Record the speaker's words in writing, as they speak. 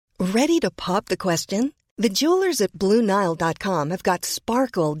Ready to pop the question? The jewelers at BlueNile.com have got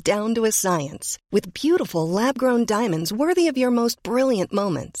sparkle down to a science with beautiful lab-grown diamonds worthy of your most brilliant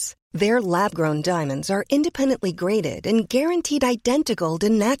moments. Their lab-grown diamonds are independently graded and guaranteed identical to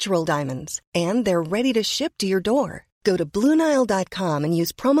natural diamonds, and they're ready to ship to your door. Go to BlueNile.com and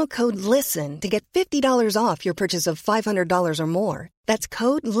use promo code LISTEN to get $50 off your purchase of $500 or more. That's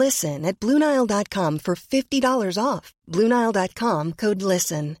code LISTEN at BlueNile.com for $50 off. BlueNile.com, code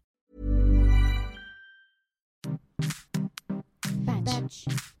LISTEN. Batch.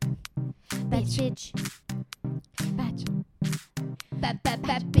 Bitch. Batch.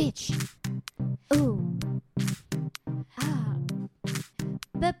 Bitch. Ooh. Ah.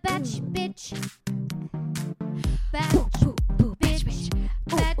 Batch, bitch. Batch, bitch.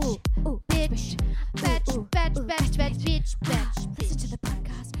 Batch, bitch. Batch, bitch. Listen to the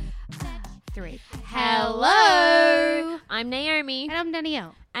podcast. 3. Hello. I'm Naomi. And I'm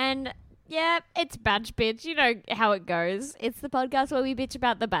Danielle. And yeah, it's Batch Bitch. You know how it goes. It's the podcast where we bitch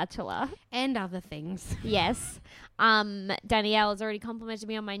about The Bachelor. And other things. Yes. Danielle has already complimented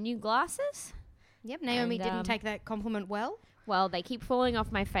me on my new glasses. Yep, Naomi And, didn't take that compliment well. Well, they keep falling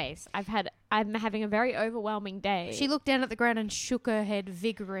off my face. I'm having a very overwhelming day. She looked down at the ground and shook her head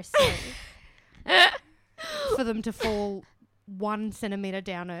vigorously for them to fall 1 centimetre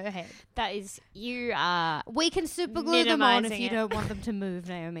down her head. That is, you are... We can super glue them on if minimizing you it. don't want them to move,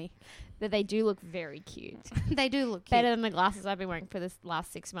 Naomi. But they do look very cute. They do look cute. Better than the glasses I've been wearing for this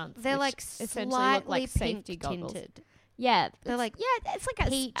last 6 months. They're which like essentially slightly look like safety pink goggles. tinted. Yeah. They're like yeah, it's like a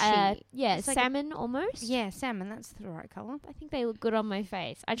peachy. it's like salmon almost. Yeah, salmon. That's the right colour. I think they look good on my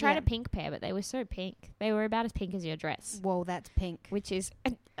face. I tried Yeah. a pink pair, but they were so pink. They were about as pink as your dress, Whoa, that's pink. which is,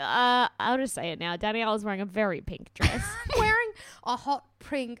 I'll just say it now. Danielle was wearing a very pink dress. Wearing a hot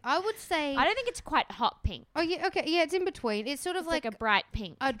pink. I would say. I don't think it's quite hot pink. Oh yeah, okay, yeah, it's in between. It's sort of It's like a bright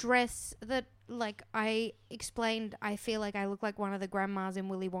pink. a dress that, like I explained, I feel like I look like one of the grandmas in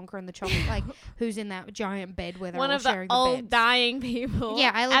Willy Wonka and the Chocolate, like who's in that giant bed where they're One all of the sharing the old beds. dying people.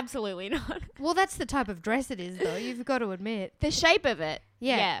 Yeah, I look- absolutely not. Well, that's the type of dress it is, though. You've got to admit. The shape of it.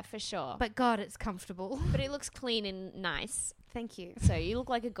 Yeah. Yeah, for sure. But God, it's comfortable. But it looks clean and nice. Thank you. So you look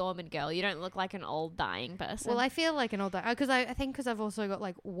like a gourmet girl. You don't look like an old dying person. Well, I feel like an old because I think because I've also got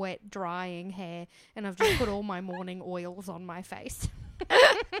like wet drying hair and I've just put all my morning oils on my face.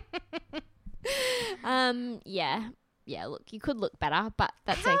 Yeah. Look, you could look better, but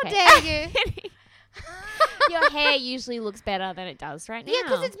that's How okay. dare you? Your hair usually looks better than it does right now. Yeah,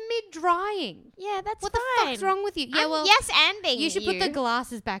 because it's mid-drying. Yeah, that's What fine. the fuck's wrong with you? Yeah, well, yes, anding you should put the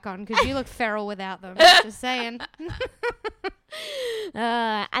glasses back on because you look feral without them. Just saying.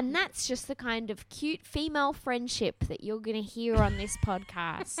 And that's just the kind of cute female friendship that you're going to hear on this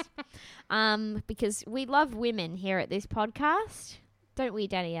podcast. Because we love women here at this podcast, don't we,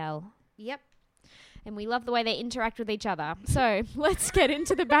 Danielle? Yep. And we love the way they interact with each other. So let's get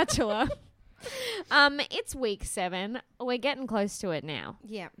into The Bachelor. It's week 7. We're getting close to it now.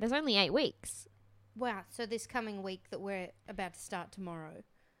 Yeah. There's only 8 weeks. Wow. So this coming week that we're about to start tomorrow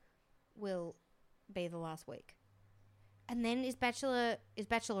will be the last week. And then is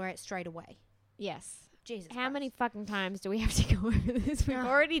Bachelorette straight away? Yes. Jesus How Christ. many fucking times do we have to go over this? We've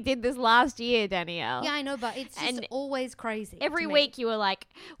already did this last year, Danielle. Yeah, I know, but it's just And always crazy. Every to me. week you were like,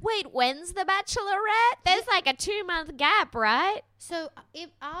 wait, when's The Bachelorette? There's like a 2-month gap, right? So if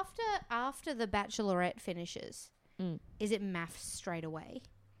after the Bachelorette finishes, is it maths straight away?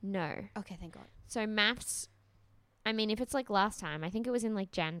 No. Okay, thank God. So maths, I mean, if it's like last time, I think it was in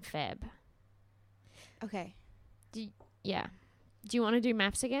like Jan, Feb. Okay. Yeah. Do you want to do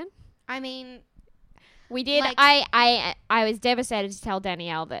maths again? I mean, We did. Like- I was devastated to tell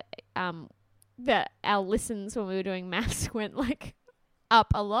Danielle that that our listens when we were doing maths went like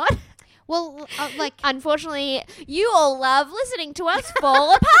up a lot. well, like, Unfortunately, you all love listening to us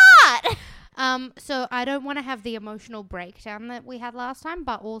fall apart. so I don't want to have the emotional breakdown that we had last time,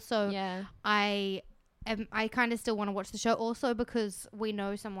 but also Yeah. I kind of still want to watch the show also because we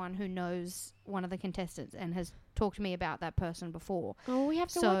know someone who knows one of the contestants and has talked to me about that person before. Oh, we have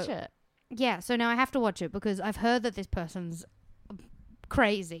to So- watch it. Yeah, so now I have to watch it because I've heard that this person's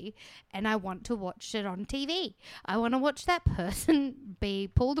crazy and I want to watch it on TV. I want to watch that person be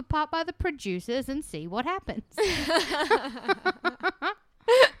pulled apart by the producers and see what happens.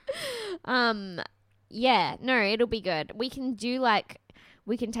 Yeah, no, it'll be good. We can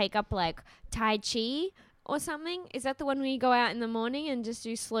take up like Tai Chi or something. Is that the one where you go out in the morning and just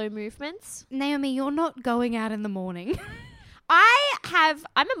do slow movements? Naomi, you're not going out in the morning.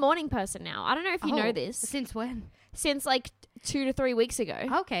 I'm a morning person now. I don't know if you know this. Since when? Since like 2 to 3 weeks ago.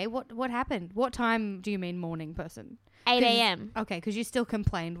 Okay, what happened? What time do you mean morning person? 8 a.m. Okay, because you still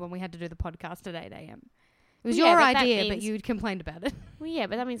complained when we had to do the podcast at 8 a.m. It was Yeah, your but that idea, but means- you complained about it. Well, yeah,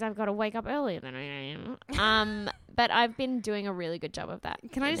 but that means I've got to wake up earlier than 8 a.m. But I've been doing a really good job of that.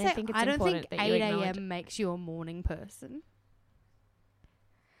 Can I and just say, think it's I don't important think that you 8 acknowledge it. a.m. makes you a morning person.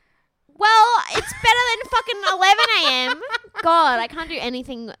 Well, it's better than fucking 11 a.m. God, I can't do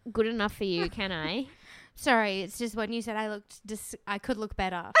anything good enough for you, can I? Sorry, it's just when you said I could look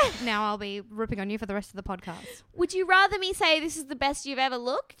better. Now I'll be ripping on you for the rest of the podcast. Would you rather me say this is the best you've ever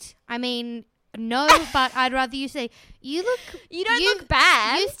looked? I mean, no, but I'd rather you say you don't look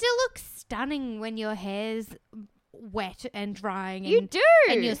bad. You still look stunning when your hair's wet and drying. You and, do.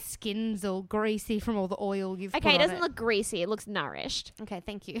 and your skin's all greasy from all the oil you've put Okay, it on doesn't look greasy. It looks nourished. Okay,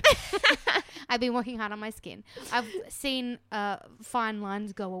 thank you. I've been working hard on my skin. I've seen fine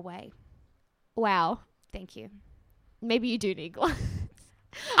lines go away. Wow. Thank you. Maybe you do need glasses.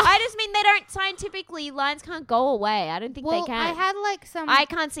 I just mean they don't scientifically, lines can't go away. I don't think Well, they can. I had like some. I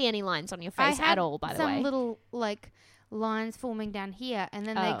can't see any lines on your face I had at all, by the some way. little like lines forming down here, and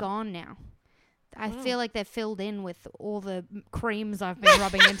then they're Oh. gone now. I Oh. feel like they're filled in with all the creams I've been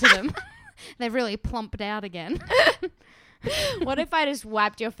rubbing into them. They've really plumped out again. What if I just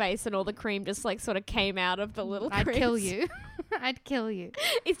wiped your face and all the cream just like sort of came out of the little I'd creams? kill you. I'd kill you.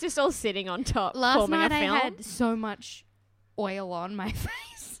 It's just all sitting on top, Last forming night a I film. had so much oil on my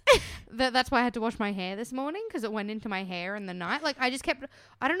face. That's why I had to wash my hair this morning, because it went into my hair in the night. Like I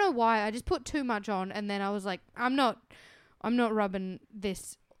don't know why, I just put too much on, and then I was like, I'm not rubbing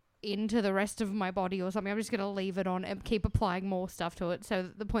this into the rest of my body or something. I'm just going to leave it on and keep applying more stuff to it. So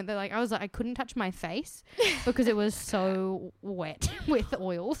the point that I couldn't touch my face because it was so wet with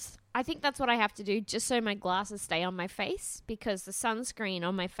oils. I think that's what I have to do just so my glasses stay on my face, because the sunscreen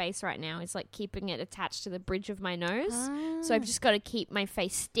on my face right now is like keeping it attached to the bridge of my nose. So I've just got to keep my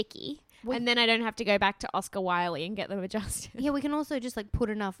face sticky. And then I don't have to go back to Oscar Wilde and get them adjusted. Yeah, we can also just like put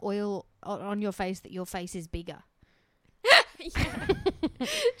enough oil on your face that your face is bigger.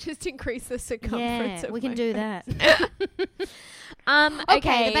 Just increase the circumference. Yeah, of we can my do face. that.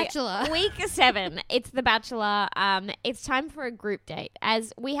 Okay, The Bachelor. Week 7. It's The Bachelor. It's time for a group date,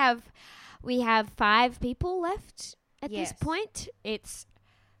 as we have 5 people left at this Yes. point. It's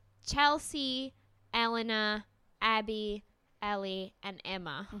Chelsea, Eleanor, Abby, Ellie, and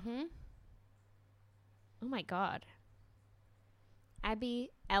Emma. Mm-hmm. Oh my god.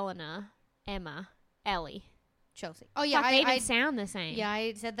 Abby, Eleanor, Emma, Ellie. Chelsea. Oh yeah, Fuck, they I even sound the same. yeah,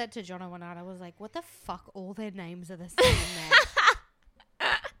 I said that to Jono one night. I was like, "What the fuck? All their names are the same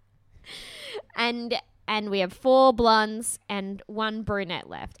name." And we have 4 blondes and 1 brunette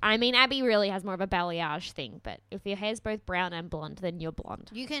left. I mean, Abby really has more of a balayage thing, but if your hair's both brown and blonde, then you're blonde.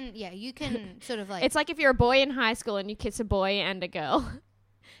 You can sort of like. It's like if you're a boy in high school and you kiss a boy and a girl.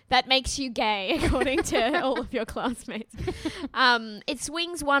 That makes you gay, according to all of your classmates. It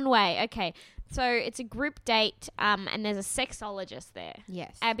swings one way. Okay, so it's a group date, and there's a sexologist there.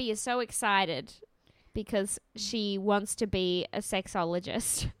 yes. Abby is so excited because she wants to be a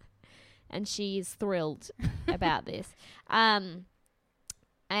sexologist, and she's thrilled about this. And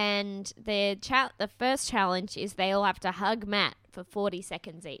the first challenge is they all have to hug Matt for 40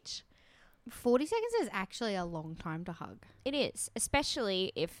 seconds each. 40 seconds is actually a long time to hug. It is,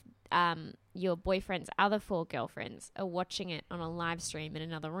 especially if your boyfriend's other 4 girlfriends are watching it on a live stream in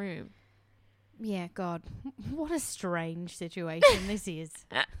another room. Yeah, God, what a strange situation this is.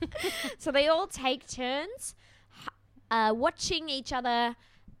 So they all take turns watching each other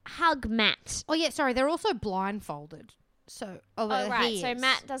hug Matt. Oh yeah, sorry, they're also blindfolded. So Oh, right. he So is.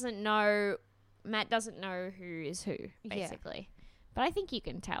 Matt doesn't know who is who, Yeah. basically. But I think you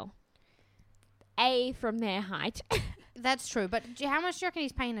can tell. From their height. That's true, but how much do you reckon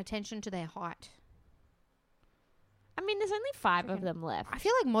he's paying attention to their height? I mean, there's only 5 of them left. I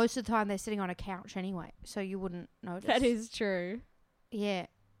feel like most of the time they're sitting on a couch anyway, so you wouldn't notice. That is true. Yeah.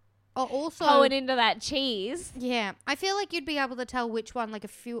 Oh, also. Going into that cheese. Yeah, I feel like you'd be able to tell which one. Like a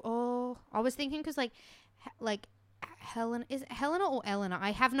few. Oh, I was thinking because like Helen is it Helena or Eleanor?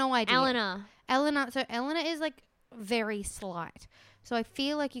 I have no idea. Eleanor. So Eleanor is like very slight. So I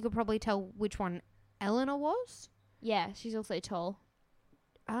feel like you could probably tell which one Eleanor was. Yeah, she's also tall.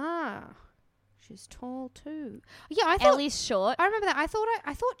 Ah, she's tall too. Yeah, I thought. Ellie's short. I remember that. I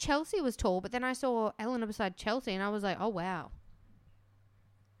thought Chelsea was tall, but then I saw Eleanor beside Chelsea, and I was like, oh wow.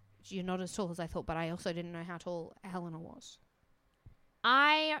 You're not as tall as I thought, but I also didn't know how tall Eleanor was.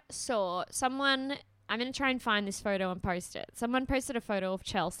 I saw someone. I'm going to try and find this photo and post it. Someone posted a photo of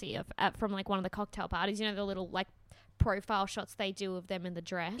Chelsea from like one of the cocktail parties. You know, the little like profile shots they do of them in the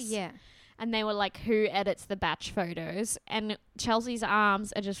dress. Yeah. And they were like, who edits the batch photos? And Chelsea's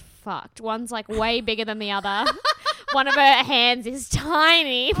arms are just fucked. One's like way bigger than the other. one of her hands is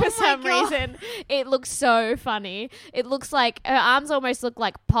tiny for some God. reason. It looks so funny. It looks like her arms almost look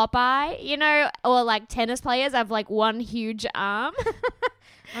like Popeye, you know, or like tennis players have like one huge arm.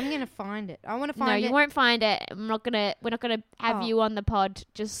 I'm gonna find it. I want to find No, it. you won't find it. We're not gonna have Oh. you on the pod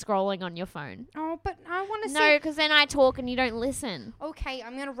just scrolling on your phone. Oh, but I want to see. No, because then I talk and you don't listen. Okay,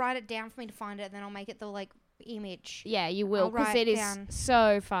 I'm gonna write it down for me to find it, and then I'll make it the like image. Yeah, you will, I'll because write it is down.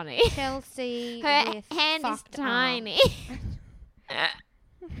 so funny. Chelsea Her with hand is fucked tiny.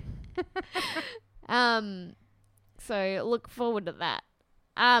 So look forward to that.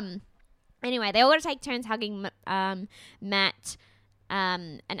 Anyway, they all got to take turns hugging Matt.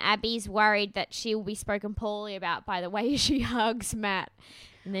 And Abby's worried that she'll be spoken poorly about by the way she hugs Matt.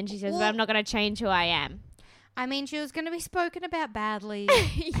 And then she says, but I'm not going to change who I am. I mean, she was going to be spoken about badly.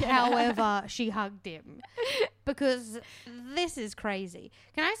 Yeah. However, she hugged him. Because this is crazy.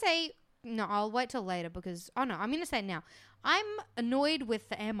 Can I say... No, I'll wait till later because... Oh, no, I'm going to say it now. I'm annoyed with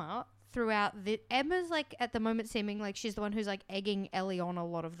Emma throughout... Emma's, like, at the moment seeming like she's the one who's, like, egging Ellie on a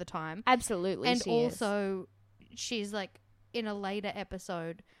lot of the time. Absolutely, And she also, she's, like, in a later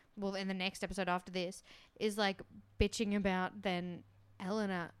episode... Well, in the next episode after this, is, like, bitching about then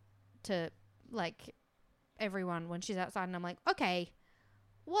Eleanor to, like... everyone when she's outside, and I'm like, okay,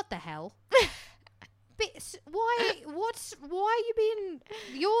 what the hell? Why are you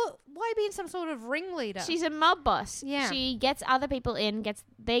being some sort of ringleader? She's a mob boss. Yeah. She gets other people in,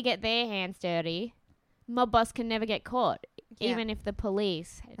 they get their hands dirty. Mob boss can never get caught, Yeah. even if the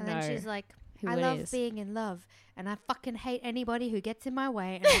police and know then she's like, who I it love is. being in love, and I fucking hate anybody who gets in my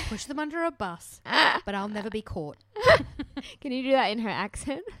way, and I push them under a bus, but I'll never be caught. Can you do that in her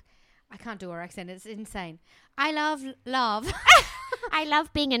accent? I can't do her accent. It's insane. I love love. I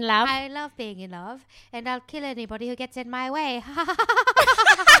love being in love. I love being in love, and I'll kill anybody who gets in my way.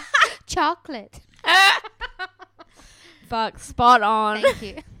 Chocolate. Fuck, spot on. Thank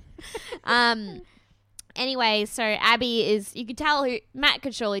you. Anyway, so Abby is, you could tell who, Matt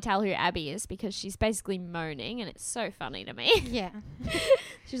could surely tell who Abby is because she's basically moaning and it's so funny to me. Yeah.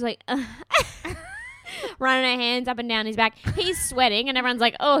 She's like, running her hands up and down his back. He's sweating and everyone's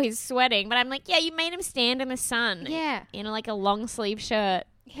like, oh, he's sweating. But I'm like, yeah, you made him stand in the sun. Yeah. In like a long sleeve shirt.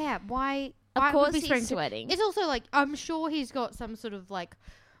 Yeah. Why? Of I would course be he's sweating too. sweating. It's also like, I'm sure he's got some sort of like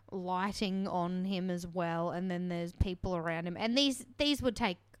lighting on him as well. And then there's people around him. And these would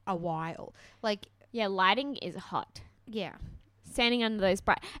take a while. Like, Yeah, lighting is hot. yeah. Standing under those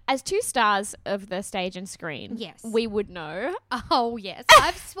bright... As two stars of the stage and screen, Yes. we would know. Oh, yes.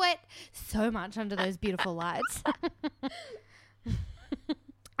 I've sweat so much under those beautiful lights.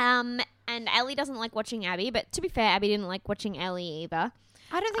 And Ellie doesn't like watching Abby, but to be fair, Abby didn't like watching Ellie either.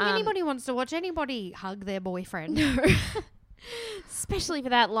 I don't think anybody wants to watch anybody hug their boyfriend. Especially for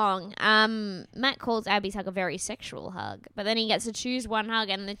that long. Matt calls Abby's hug a very sexual hug, but then he gets to choose one hug,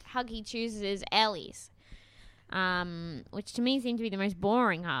 and the hug he chooses is Ellie's, which to me seemed to be the most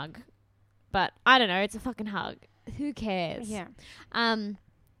boring hug. But I don't know, it's a fucking hug. Who cares? Yeah. And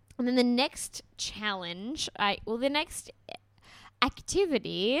then the next challenge, the next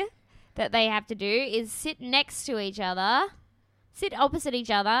activity that they have to do is sit next to each other. Sit opposite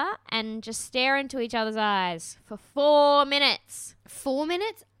each other and just stare into each other's eyes for 4 minutes. 4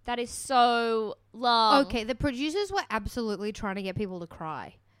 minutes? That is so long. Okay, the producers were absolutely trying to get people to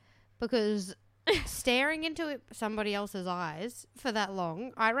cry. Because staring into somebody else's eyes for that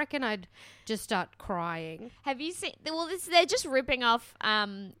long, I reckon I'd just start crying. Have you seen... Well, they're just ripping off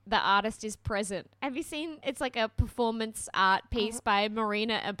The Artist is Present. Have you seen... It's like a performance art piece by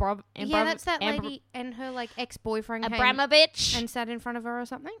Marina Yeah, that's that lady and her like ex-boyfriend came Abramovich. and sat in front of her or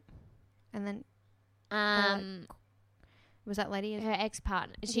something. And then was that lady? her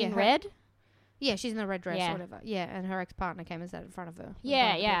ex-partner. Is she Yeah, in her- red? Yeah, she's in the red dress Yeah. or whatever. Yeah, and her ex-partner came and sat in front of her. in Yeah,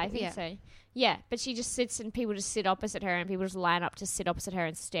 front of yeah, I people. think so. Yeah, but she just sits and people just sit opposite her and people just line up to sit opposite her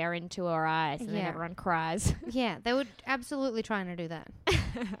and stare into her eyes and then Yeah. everyone cries. Yeah, they were absolutely trying to do that.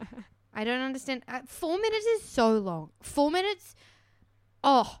 I don't understand. 4 minutes is so long. 4 minutes?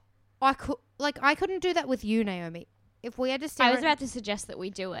 Oh, I couldn't do that with you, Naomi. If we had to stare I was at- about to suggest that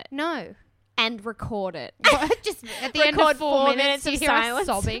we do it No. and record it. Just at the end of Record 4 4 minutes, minutes of you hear us silence.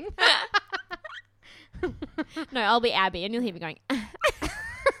 sobbing. No, I'll be Abby and you'll hear me going,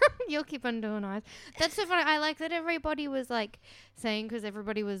 You'll keep on doing eyes. That's so funny. I like that everybody was like saying, because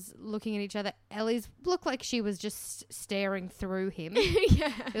everybody was looking at each other, Ellie's looked like she was just staring through him.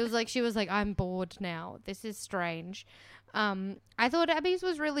 yeah. It was like she was like, I'm bored now. This is strange. I thought Abby's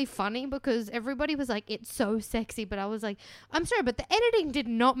was really funny because everybody was like, it's so sexy. But I was like, I'm sorry, but the editing did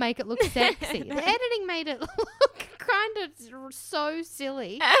not make it look sexy. The editing made it look kind of so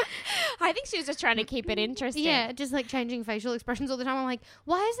silly. I think she was just trying to keep it interesting. Yeah, just like changing facial expressions all the time. I'm like,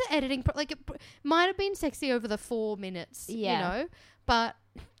 why is the editing... like, it might have been sexy over the 4 minutes, you know? But...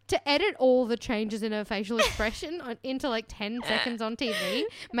 to edit all the changes in her facial expression into like 10 seconds on TV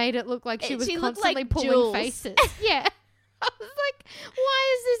made it look like she was constantly like pulling Jules. faces. Yeah. I was like,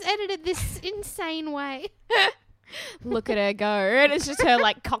 why is this edited this insane way? Look at her go. And it's just her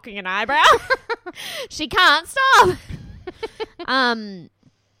like cocking an eyebrow. She can't stop.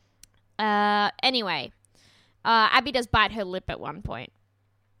 Anyway, Abby does bite her lip at one point.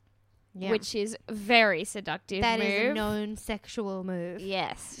 Yeah. Which is very seductive That move. is a known sexual move.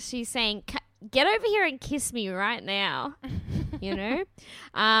 Yes. She's saying, get over here and kiss me right now. You know?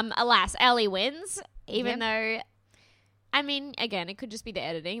 Alas, Ellie wins. Even though, I mean, again, it could just be the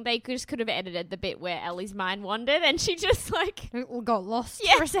editing. They just could have edited the bit where Ellie's mind wandered and she just like... got lost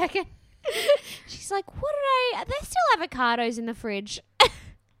for a second. She's like, what did there's still avocados in the fridge.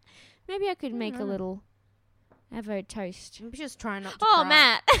 Maybe I could make a little... avo toast. I'm just trying not to cry.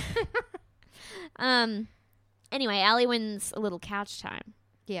 Matt. Anyway, Allie wins a little couch time.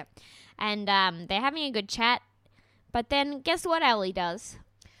 Yeah. And they're having a good chat. But then guess what Allie does?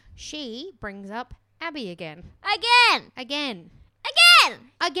 She brings up Abby again. Again.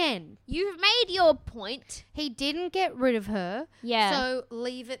 You've made your point. He didn't get rid of her. Yeah. So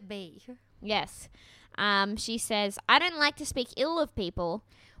leave it be. Yes. She says, I don't like to speak ill of people.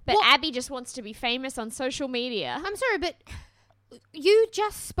 But Abby just wants to be famous on social media. I'm sorry, but you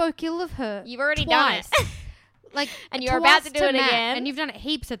just spoke ill of her. You've already twice. done it. Like, and you're about to do it Matt, again. And you've done it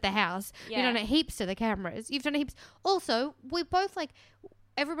heaps at the house. Yeah. You've done it heaps to the cameras. You've done it heaps. Also, we both like...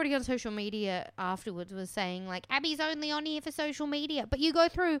 everybody on social media afterwards was saying, like, Abby's only on here for social media. But you go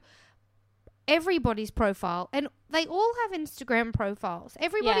through everybody's profile, and they all have Instagram profiles.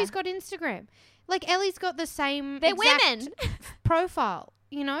 Everybody's got Instagram. Like, Ellie's got the same They're exact women. profile.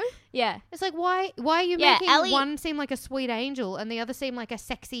 You know? Yeah. It's like, why are you making one seem like a sweet angel and the other seem like a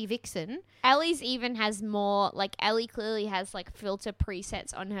sexy vixen? Ellie's even has more, like, Ellie clearly has, like, filter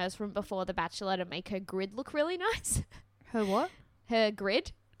presets on hers from before The Bachelor to make her grid look really nice. Her what? Her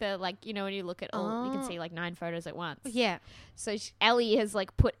grid. The, like, you know, when you look at all, you can see, like, 9 photos at once. Yeah. So Ellie has,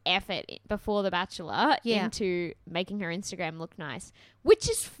 like, put effort before The Bachelor into making her Instagram look nice, which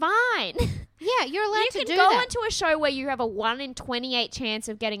is fine. Yeah, you're allowed to do that. You can go onto a show where you have a 1 in 28 chance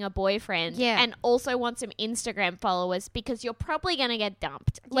of getting a boyfriend and also want some Instagram followers because you're probably going to get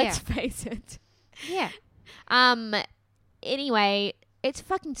dumped. Let's face it. Yeah. Anyway, it's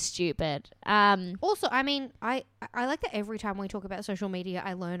fucking stupid. Also, I mean, I like that every time we talk about social media,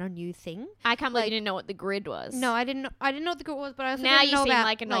 I learn a new thing. I can't believe you didn't know what the grid was. No, I didn't know what the grid was, but I also now didn't you know seem about,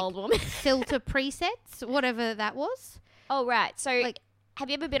 like an old woman. filter presets, whatever that was. Oh, right. So, like, have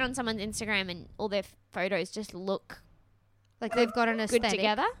you ever been on someone's Instagram and all their photos just look like they've got an aesthetic? Good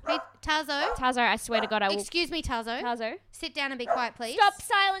together? Hey, Tazo. Tazo, I swear to God, I will... Excuse me, Tazo. Tazo. Sit down and be quiet, please. Stop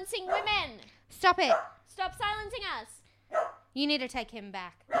silencing women! Stop it. Stop silencing us! You need to take him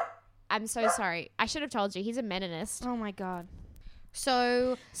back. I'm so sorry. I should have told you. He's a meninist. Oh, my God.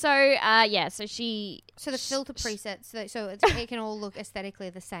 So she... So the filter presets, it can all look aesthetically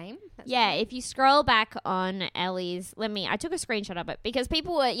the same? If you scroll back on Ellie's... I took a screenshot of it because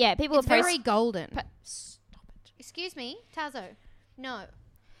people were... It's very golden. Stop it. Excuse me, Tazo. No.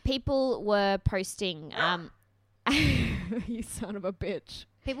 People were posting... you son of a bitch.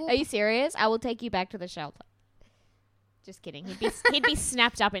 Are you serious? I will take you back to the shelter. Just kidding. He'd be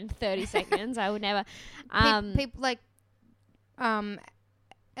snapped up in 30 seconds. I would never... people like...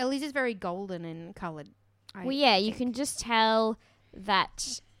 Ellie's is very golden and coloured. You can just tell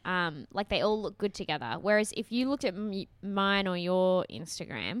that like they all look good together. Whereas if you looked at mine or your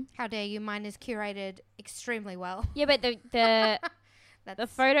Instagram, how dare you? Mine is curated extremely well. Yeah, but the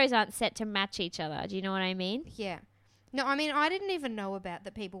photos aren't set to match each other. Do you know what I mean? Yeah. No, I mean I didn't even know about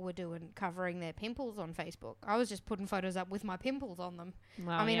that people were covering their pimples on Facebook. I was just putting photos up with my pimples on them.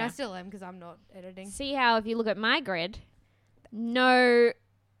 Well, I mean I still am because I'm not editing. See how if you look at my grid. No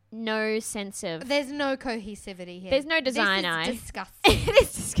sense of... There's no cohesivity here. There's no design eye. This is disgusting. It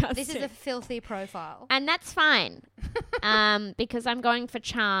is disgusting. This is a filthy profile. And that's fine. Because I'm going for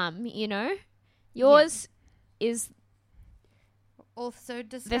charm, you know? Yours is... also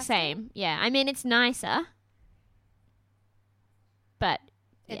disgusting. The same. Yeah. I mean, it's nicer. But...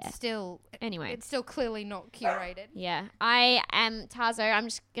 It's still... Anyway. It's still clearly not curated. Yeah. I am... Tazo, I'm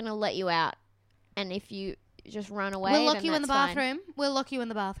just going to let you out. And if you... just run away. We'll lock you in the bathroom. We'll lock you in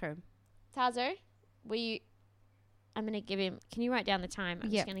the bathroom. Tazo, will you... I'm going to give him... Can you write down the time? I'm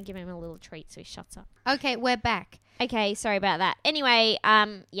Yeah. just going to give him a little treat so he shuts up. Okay, we're back. Okay, sorry about that. Anyway,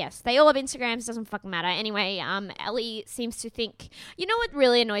 yes, they all have Instagrams. Doesn't fucking matter. Anyway, Ellie seems to think... You know what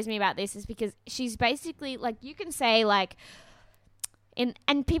really annoys me about this is because she's basically, like, you can say, like...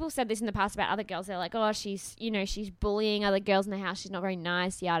 And people said this in the past about other girls. They're like, oh, she's bullying other girls in the house. She's not very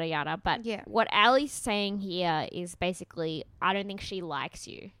nice, yada, yada. But Yeah. what Allie's saying here is basically, I don't think she likes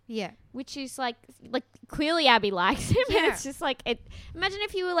you. Yeah. Which is like clearly Abby likes him. Yeah. And it's just like, imagine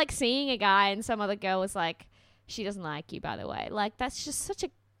if you were like seeing a guy and some other girl was like, she doesn't like you, by the way. Like, that's just such a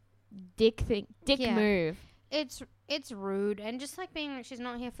dick Yeah. move. It's rude. And just like being like, she's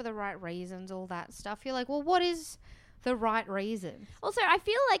not here for the right reasons, all that stuff. You're like, well, what is the right reason? Also, I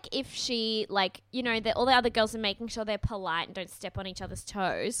feel like if she, like, you know, all the other girls are making sure they're polite and don't step on each other's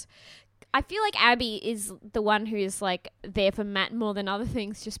toes, I feel like Abby is the one who is, like, there for Matt more than other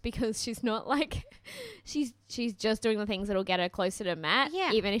things just because she's not, like, she's just doing the things that'll get her closer to Matt,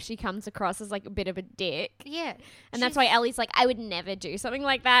 Yeah. even if she comes across as, like, a bit of a dick. Yeah. And that's why Ellie's like, I would never do something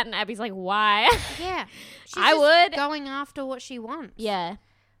like that. And Abby's like, why? Yeah. She's I just would. going after what she wants. Yeah.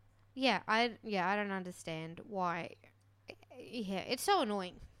 Yeah, I don't understand why. Yeah, it's so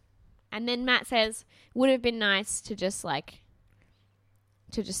annoying. And then Matt says, would have been nice to just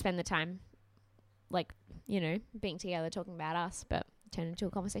spend the time, like, you know, being together, talking about us, but turn into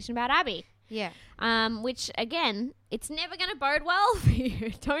a conversation about Abby. Yeah. Which, again, it's never going to bode well for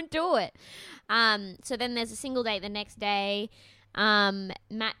you. Don't do it. So then there's a single date the next day.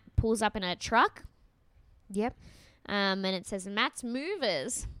 Matt pulls up in a truck. Yep. And it says Matt's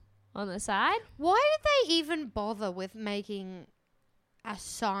Movers on the side. Why did they even bother with making a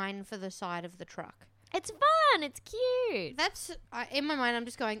sign for the side of the truck? It's fun. It's cute. That's in my mind. I'm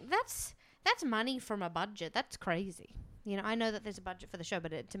just going. That's money from a budget. That's crazy. You know, I know that there's a budget for the show,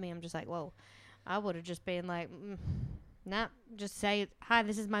 but to me, I'm just like, well, I would have just been like, nah, just say, hi,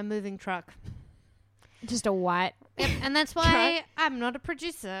 this is my moving truck. Just a white. Yep, and that's why I'm not a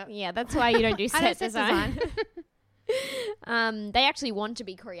producer. Yeah, that's why you don't do I don't set design. They actually want to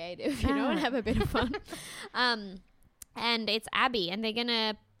be creative, you know, and have a bit of fun. And it's Abby, and they're going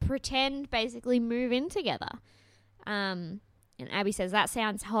to pretend basically move in together. And Abby says, that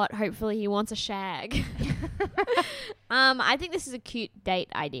sounds hot. Hopefully he wants a shag. I think this is a cute date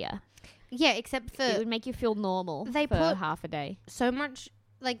idea. Yeah, except for It would make you feel normal They for put- half a day. so much,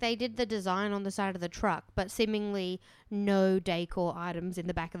 like they did the design on the side of the truck, but seemingly no decor items in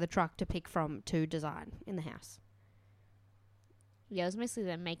the back of the truck to pick from to design in the house. Yeah, it was mostly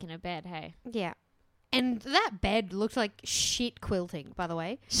them making a bed, hey. Yeah. And that bed looked like shit quilting, by the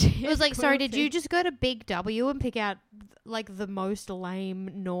way. It was like, sorry, did you just go to Big W and pick out like the most lame,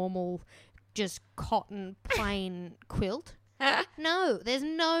 normal, just cotton plain quilt? No, there's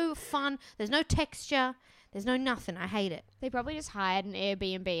no fun. There's no texture. There's no nothing. I hate it. They probably just hired an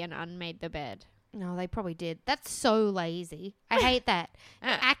Airbnb and unmade the bed. No, they probably did. That's so lazy. I hate that.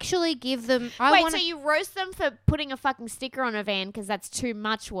 Actually give them... Wait, so you roast them for putting a fucking sticker on a van because that's too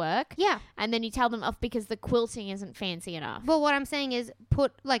much work? Yeah. And then you tell them off because the quilting isn't fancy enough. Well, what I'm saying is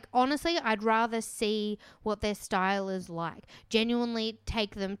honestly, I'd rather see what their style is like. Genuinely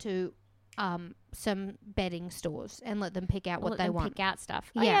take them to some bedding stores and let them pick out what Let they them want. pick out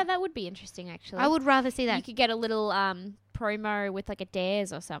stuff. Oh, Yeah. yeah, that would be interesting, actually. I would rather see You that. could get a little promo with like a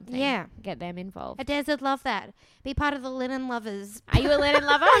Dares or something. Yeah. Get them involved. Adair would love that. Be part of the linen lovers. Are you a linen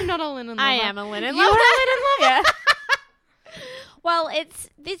lover? I'm not a linen lover. I am a linen You're lover. a linen lover? Yeah. Well,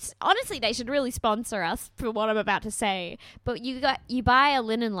 it's honestly they should really sponsor us for what I'm about to say. But you buy a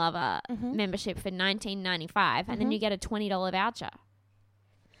Linen Lover membership for $19.95 and then you get a $20 voucher.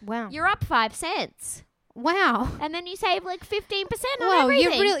 Wow. You're up 5 cents. Wow. And then you save like 15% on Wow,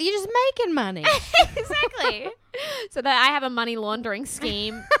 everything. you're just making money. Exactly. So that I have a money laundering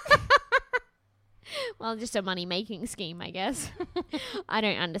scheme. Well, just a money making scheme, I guess. I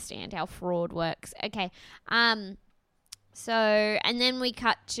don't understand how fraud works. Okay. So, and then we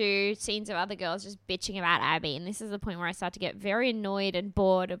cut to scenes of other girls just bitching about Abby. And this is the point where I start to get very annoyed and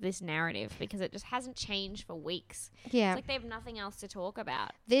bored of this narrative because it just hasn't changed for weeks. Yeah. It's like they have nothing else to talk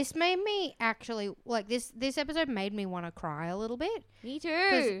about. This made me actually, like, this episode made me want to cry a little bit. Me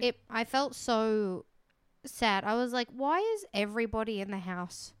Because too. I felt so sad. I was like, why is everybody in the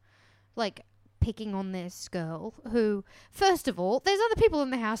house, like, picking on this girl who, first of all, there's other people in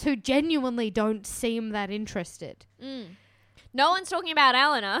the house who genuinely don't seem that interested. No one's talking about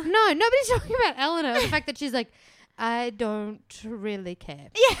Eleanor. No, nobody's talking about Eleanor. The fact that she's like, I don't really care.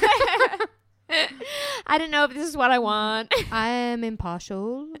 I don't know if this is what I want. I am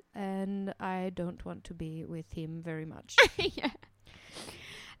impartial and I don't want to be with him very much. Yeah.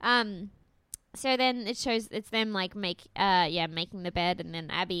 So then it shows it's them like making the bed, and then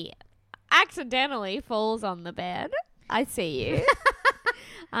Abby accidentally falls on the bed. I see you.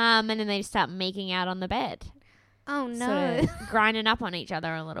 And then they start making out on the bed. Oh no. Sort of grinding up on each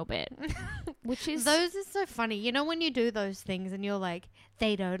other a little bit. Which is those are so funny. You know when you do those things and you're like,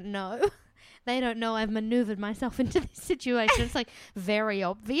 they don't know. They don't know I've maneuvered myself into this situation. It's like very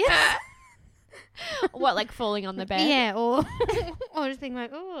obvious. what, like falling on the bed? Yeah, or just thinking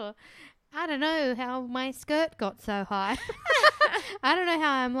like, oh, I don't know how my skirt got so high. I don't know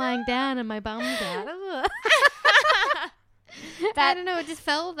how I'm lying down and my bum's out. I don't know, it just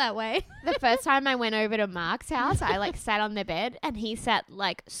fell that way. The first time I went over to Mark's house, I like sat on the bed and he sat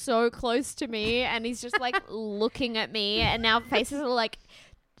like so close to me and he's just like looking at me, and our faces are like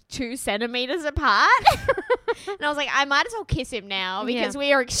 2 centimeters apart. And I was like, I might as well kiss him now because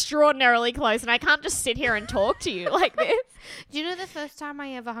we are extraordinarily close and I can't just sit here and talk to you like this. Do you know the first time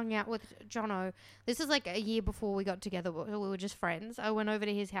I ever hung out with Jono, this is like a year before we got together, we were just friends. I went over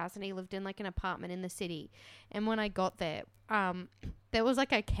to his house and he lived in like an apartment in the city. And when I got there, there was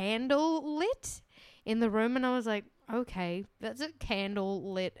like a candle lit in the room and I was like, okay, that's a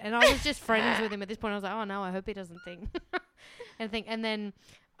candle lit. And I was just friends with him at this point. I was like, oh no, I hope he doesn't think. And then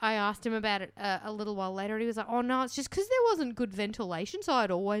I asked him about it a little while later and he was like, oh no, it's just because there wasn't good ventilation, so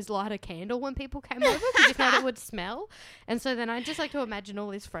I'd always light a candle when people came over because if not it would smell. And so then I just like to imagine all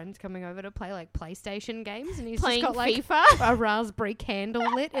his friends coming over to play like PlayStation games and he's playing just got like FIFA? a raspberry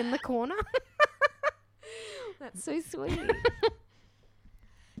candle lit in the corner. That's so sweet.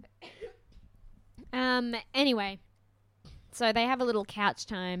 Anyway, so they have a little couch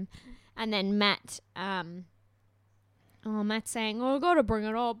time and then Matt's saying, oh, I gotta bring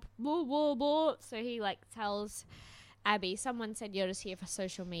it up, blah, blah, blah. So he like tells Abby, someone said you're just here for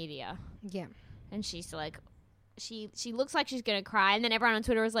social media. Yeah. And she's like, she looks like she's gonna cry, and then everyone on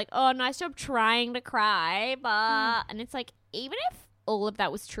Twitter is like, oh, nice job trying to cry, but and it's like, even if all of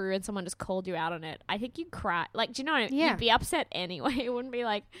that was true and someone just called you out on it, I think you'd cry. Like, do you know what I mean? Yeah. You'd be upset anyway. It wouldn't be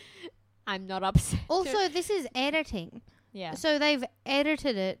like, I'm not upset. Also, this is editing. Yeah. So they've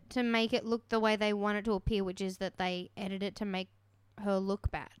edited it to make it look the way they want it to appear, which is that they edit it to make her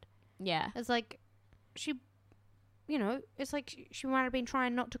look bad. Yeah. It's like she, it's like she might have been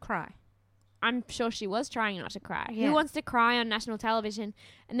trying not to cry. I'm sure she was trying not to cry. Yeah. Who wants to cry on national television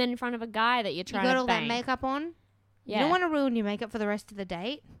and then in front of a guy that you're trying to bang? You got all that makeup on? Yeah. You don't want to ruin your makeup for the rest of the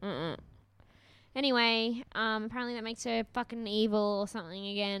date. Anyway, apparently that makes her fucking evil or something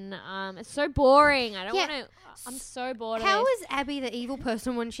again. It's so boring. I don't want to. I'm so bored of this. How is Abby the evil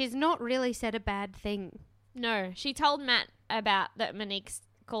person when she's not really said a bad thing? No, she told Matt about that Monique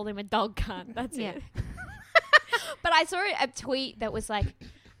called him a dog cunt. That's it. But I saw a tweet that was like,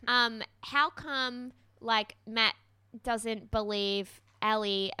 how come like Matt doesn't believe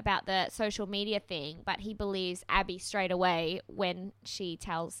Ellie about the social media thing, but he believes Abby straight away when she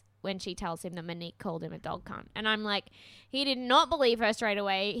tells him that Monique called him a dog cunt. And I'm like, he did not believe her straight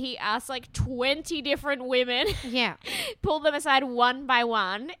away. He asked like 20 different women. Yeah. Pulled them aside one by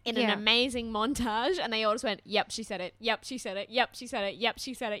one in an amazing montage. And they all just went, yep, she said it. Yep, she said it. Yep, she said it. Yep,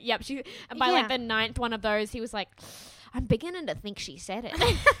 she said it. Yep, she. And by like the 9th one of those, he was like, I'm beginning to think she said it.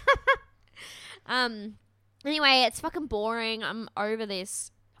 Anyway, it's fucking boring. I'm over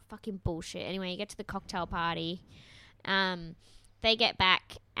this fucking bullshit. Anyway, you get to the cocktail party. They get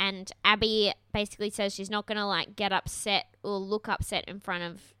back and Abby basically says she's not going to like get upset or look upset in front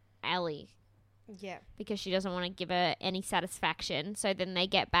of Ellie. Yeah. Because she doesn't want to give her any satisfaction. So then they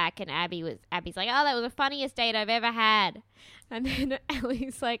get back and Abby's like, oh, that was the funniest date I've ever had. And then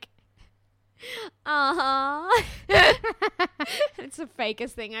Ellie's like, it's the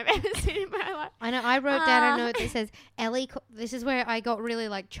fakest thing I've ever seen in my life. I know. I wrote down a note that says Ellie. This is where I got really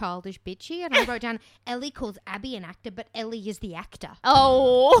like childish bitchy, and I wrote down Ellie calls Abby an actor, but Ellie is the actor.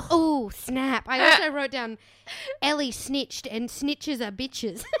 Oh snap! I also wrote down Ellie snitched, and snitches are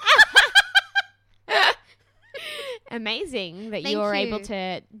bitches. Amazing that Thank you were you. able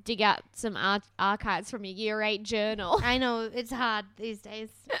to dig out some archives from your year 8 journal. I know it's hard these days.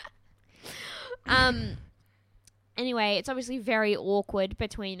 Anyway, it's obviously very awkward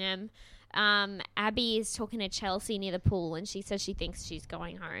between them. Abby is talking to Chelsea near the pool and she says she thinks she's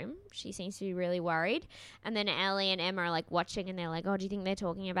going home. She seems to be really worried. And then Ellie and Emma are like watching and they're like, oh, do you think they're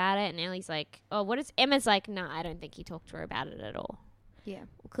talking about it? And Ellie's like, oh, what is... Emma's like, no, I don't think he talked to her about it at all. Yeah.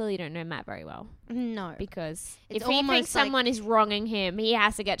 Well, clearly you don't know Matt very well. No. Because It's if he almost thinks someone is wronging him, he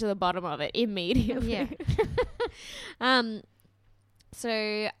has to get to the bottom of it immediately. Yeah.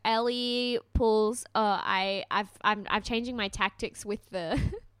 So Ellie pulls. I'm changing my tactics with the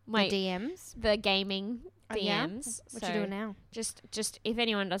DMs, the gaming DMs. Yeah? What so you doing now? Just if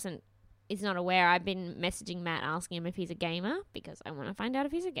anyone doesn't, is not aware, I've been messaging Matt asking him if he's a gamer because I want to find out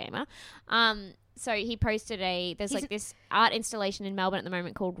if he's a gamer. So he posted there's like this art installation in Melbourne at the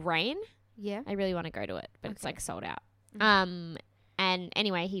moment called Rain. Yeah. I really want to go to it, but it's like sold out. Mm-hmm. And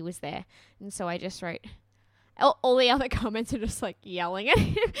anyway, he was there. And so I just wrote, all the other comments are just like yelling at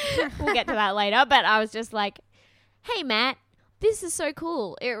him. We'll get to that later. But I was just like, hey, Matt, this is so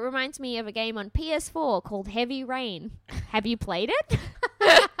cool. It reminds me of a game on PS4 called Heavy Rain. Have you played it?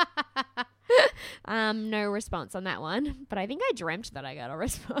 No response on that one. But I think I dreamt that I got a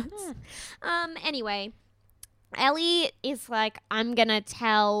response. Anyway, Ellie is like, I'm going to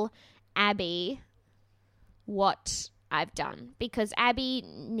tell Abby what I've done because Abby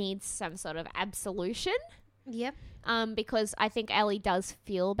needs some sort of absolution. Yep. Because I think Ellie does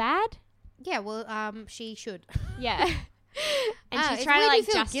feel bad. Yeah, well, she should. Yeah. And she's trying to like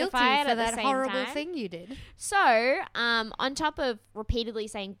justify it for at that the same horrible time. thing you did. So, on top of repeatedly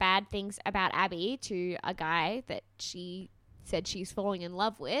saying bad things about Abby to a guy that she said she's falling in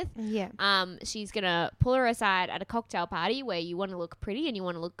love with, she's gonna pull her aside at a cocktail party where you want to look pretty and you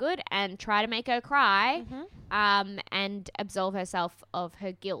want to look good and try to make her cry, and absolve herself of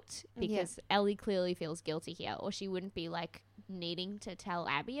her guilt because Ellie clearly feels guilty here, or she wouldn't be like needing to tell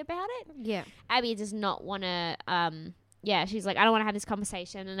Abby about it. Yeah. Abby does not want to, she's like, I don't want to have this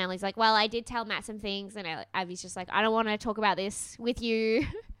conversation. And Ellie's like, well, I did tell Matt some things. And Abby's just like, I don't want to talk about this with you.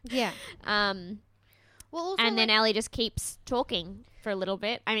 Yeah. Well, also and then Ellie just keeps talking for a little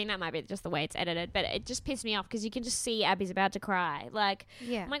bit. I mean, that might be just the way it's edited, but it just pissed me off because you can just see Abby's about to cry. Like,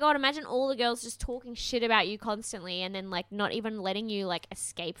 oh my God, imagine all the girls just talking shit about you constantly and then like not even letting you like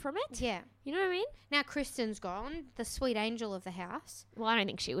escape from it. Yeah. You know what I mean? Now Kristen's gone, the sweet angel of the house. Well, I don't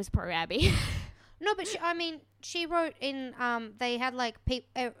think she was pro Abby. No, but she wrote in, they had like,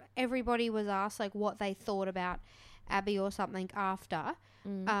 everybody was asked like what they thought about Abby or something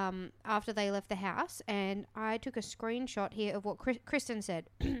after they left the house, and I took a screenshot here of what Kristen said.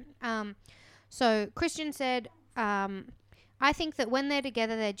 So Kristen said, I think that when they're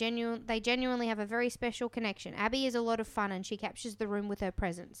together, they genuinely have a very special connection. Abby is a lot of fun and she captures the room with her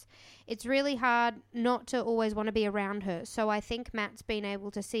presence. It's really hard not to always want to be around her, so I think Matt's been able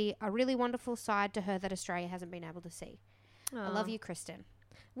to see a really wonderful side to her that Australia hasn't been able to see. I love you, Kristen.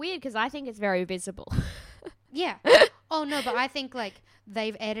 Weird, because I think it's very visible. Yeah. Oh, no, but I think, like,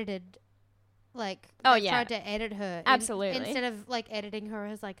 they've edited, like, tried to edit her. Absolutely. Instead of, like, editing her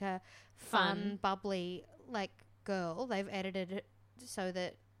as, like, a fun, bubbly, like, girl, they've edited it so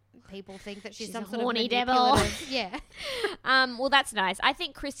that people think that she's some sort of horny devil. Yeah. Well, that's nice. I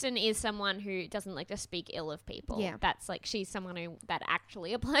think Kristen is someone who doesn't like to speak ill of people. Yeah. That's, like, she's someone who that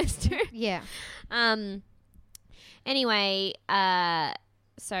actually applies to. Yeah. Anyway,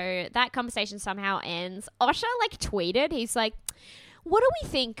 so that conversation somehow ends. Osher like tweeted, he's like, what do we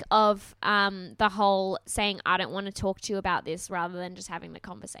think of the whole saying I don't want to talk to you about this rather than just having the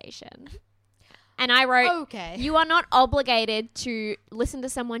conversation? And I wrote, okay, you are not obligated to listen to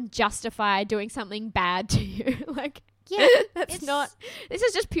someone justify doing something bad to you. Like, yeah, this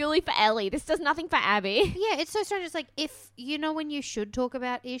is just purely for Ellie. This does nothing for Abby. Yeah, it's so strange. It's like, if you know when you should talk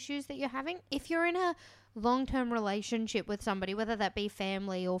about issues that you're having, if you're in a long-term relationship with somebody, whether that be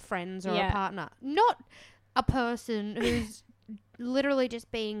family or friends or a partner, not a person who's literally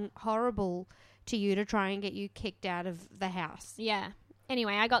just being horrible to you to try and get you kicked out of the house. Yeah.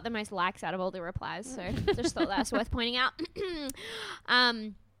 Anyway, I got the most likes out of all the replies, so just thought that was worth pointing out.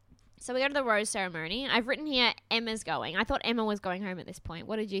 So we go to the rose ceremony. I've written here Emma's going. I thought Emma was going home at this point.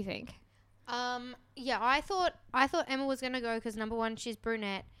 What did you think? Yeah, I thought Emma was going to go because, number one, she's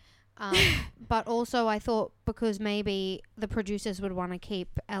brunette. But also I thought because maybe the producers would want to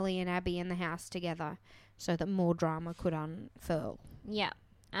keep Ellie and Abby in the house together so that more drama could unfurl. Yeah.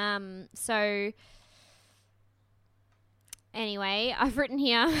 So anyway, I've written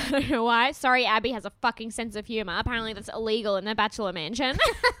here, I don't know why, sorry Abby has a fucking sense of humour. Apparently that's illegal in the Bachelor Mansion.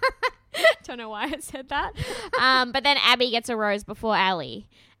 Don't know why I said that. But then Abby gets a rose before Ellie.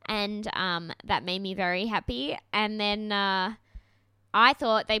 And that made me very happy. And then I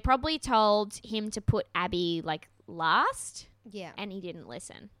thought they probably told him to put Abby, like, last. Yeah. And he didn't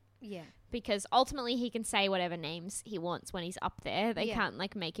listen. Yeah. Because ultimately he can say whatever names he wants when he's up there. They can't,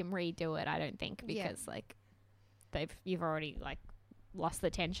 like, make him redo it, I don't think. Because, like, you've already, like, lost the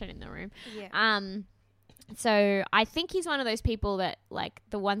tension in the room. Yeah. So I think he's one of those people that, like,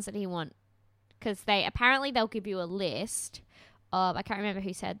 the ones that he want. Because they'll give you a list of, I can't remember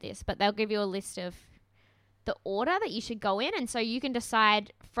who said this, but they'll give you a list of the order that you should go in, and so you can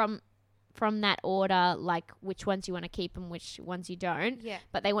decide from that order, like, which ones you want to keep and which ones you don't. Yeah.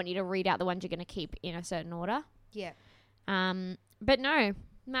 But they want you to read out the ones you're going to keep in a certain order. Yeah. But no,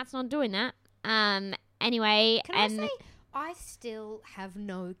 Matt's not doing that. Anyway, Can I say, I still have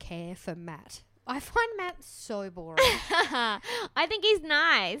no care for Matt. I find Matt so boring. I think he's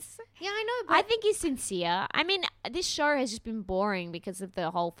nice. Yeah, I know, but I think he's sincere. I mean, this show has just been boring because of the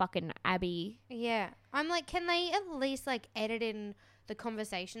whole fucking Abby. yeah. I'm like, can they at least like edit in the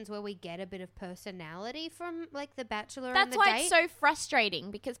conversations where we get a bit of personality from like the Bachelor and That's the why date? it's so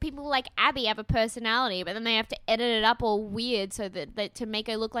frustrating, because people like Abby have a personality, but then they have to edit it up all weird so that to make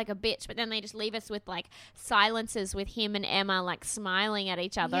her look like a bitch. But then they just leave us with like silences with him and Emma like smiling at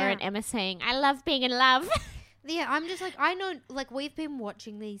each other, Yeah. and Emma saying, "I love being in love." Yeah, I'm just like, I know, like, we've been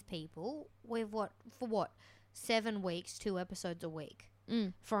watching these people. We've 7 weeks, 2 episodes a week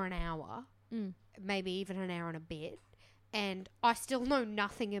for an hour, maybe even an hour and a bit. And I still know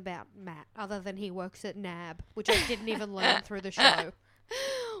nothing about Matt other than he works at NAB, which I didn't even learn through the show.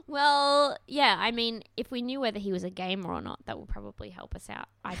 Well, yeah, I mean, if we knew whether he was a gamer or not, that would probably help us out,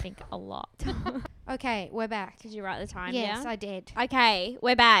 I think, a lot. Okay, we're back. Did you write the time? Yes, Yeah? I did. Okay,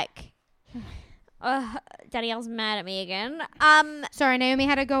 we're back. Danielle's mad at me again. Sorry, Naomi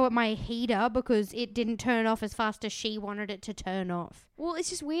had to go at my heater because it didn't turn off as fast as she wanted it to turn off. Well, it's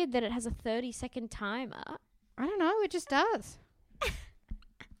just weird that it has a 30-second timer. I don't know, it just does.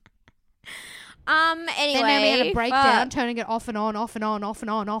 Anyway. Then Naomi had a breakdown, turning it off and on, off and on, off and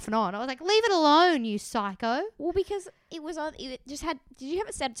on, off and on. I was like, leave it alone, you psycho. Well, because it was on, it just had, did you have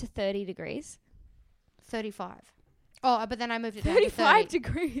it set to 30 degrees? 35. Oh, but then I moved it down to 35 30.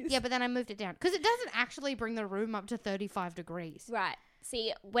 degrees. Yeah, but then I moved it down because it doesn't actually bring the room up to 35 degrees. Right.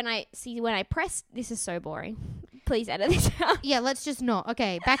 See, when I press, this is so boring. Please edit this out. Yeah, let's just not.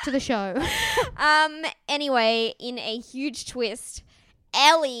 Okay, back to the show. Anyway, in a huge twist,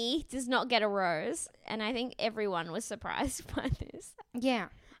 Ellie does not get a rose, and I think everyone was surprised by this. Yeah.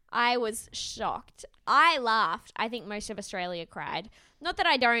 I was shocked. I laughed. I think most of Australia cried. Not that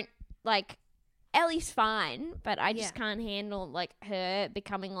I don't, like, Ellie's fine, but I just can't handle, like, her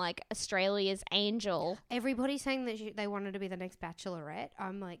becoming, like, Australia's angel. Everybody's saying that they wanted to be the next Bachelorette.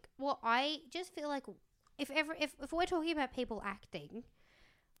 I'm like, well, I just feel like if we're talking about people acting,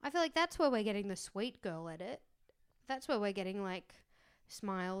 I feel like that's where we're getting the sweet girl edit. That's where we're getting, like,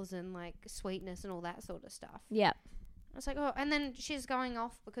 smiles and, like, sweetness and all that sort of stuff. Yeah. I was like, oh, and then she's going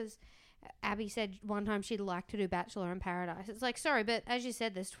off because Abby said one time she'd like to do Bachelor in Paradise. It's like, sorry, but as you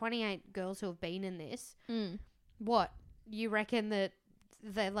said, there's 28 girls who have been in this. What? You reckon that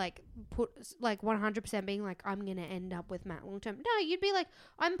they're like put like 100% being like, I'm going to end up with Matt long term? No, you'd be like,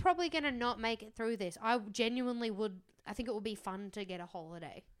 I'm probably going to not make it through this. I genuinely would. I think it would be fun to get a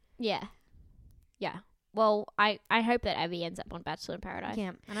holiday. Yeah. Yeah. Well, I hope that Abby ends up on Bachelor in Paradise.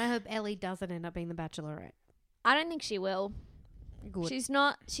 Yeah. And I hope Ellie doesn't end up being the Bachelorette. I don't think she will. Good. She's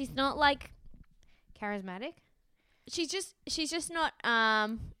not like, Charismatic? she's just not,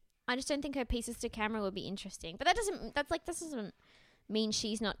 I just don't think her pieces to camera would be interesting. But that doesn't mean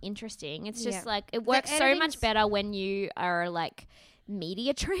she's not interesting. It's just like, it works so much better when you are like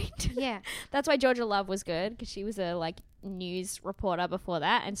media trained. Yeah. That's why Georgia Love was good, because she was a like news reporter before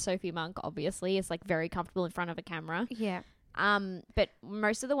that, and Sophie Monk obviously is like very comfortable in front of a camera. Yeah. But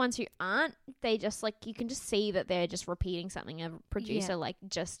most of the ones who aren't, they just like, you can just see that they're just repeating something a producer like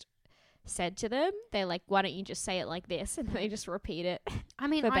just said to them. They're like, why don't you just say it like this? And they just repeat it. I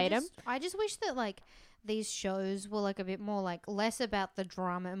mean, verbatim. I just wish that like these shows were like a bit more like less about the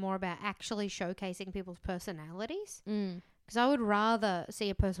drama and more about actually showcasing people's personalities. Because I would rather see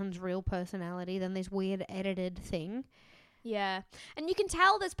a person's real personality than this weird edited thing. Yeah. And you can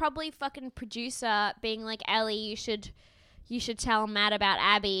tell there's probably fucking producer being like, Ellie, you should tell Matt about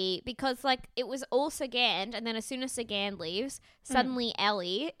Abby, because like it was all Sagand, and then as soon as Sagand leaves, suddenly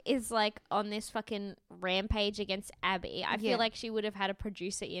Ellie is like on this fucking rampage against Abby. I feel like she would have had a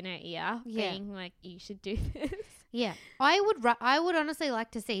producer in her ear being like, you should do this. Yeah. I would honestly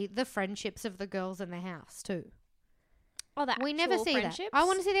like to see the friendships of the girls in the house too. Oh, we never see that. I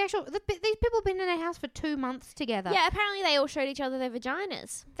want to see the actual. These people have been in a house for 2 months together. Yeah, apparently they all showed each other their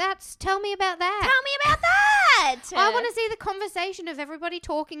vaginas. Tell me about that. Tell me about that. I want to see the conversation of everybody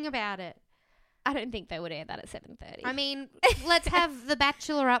talking about it. I don't think they would air that at 7:30. I mean, let's have The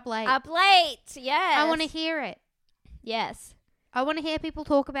Bachelor up late. Up late, yes. I want to hear it. Yes. I want to hear people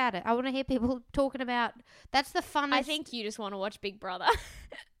talk about it. I want to hear people talking about. That's the funnest. I think you just want to watch Big Brother.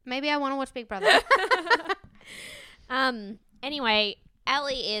 Maybe I want to watch Big Brother. Anyway,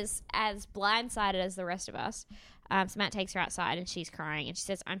 Ellie is as blindsided as the rest of us. So Matt takes her outside and she's crying and she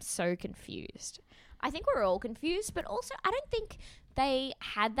says, I'm so confused. I think we're all confused, but also I don't think they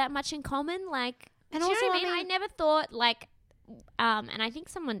had that much in common. Like, and do you also, know what I mean? I never thought like, and I think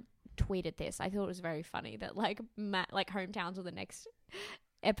someone tweeted this. I thought it was very funny that like Matt, like hometowns were the next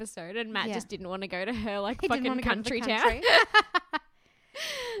episode, and Matt Yeah. just didn't want to go to her like He didn't fucking wanna go to the country town. country.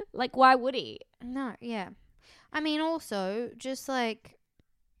 Like, why would he? No, yeah. I mean, also, just like,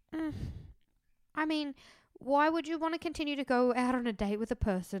 I mean, why would you want to continue to go out on a date with a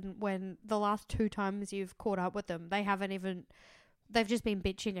person when the last 2 times you've caught up with them, they've just been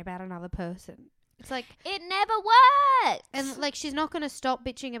bitching about another person? It's like, It never works. and like, she's not going to stop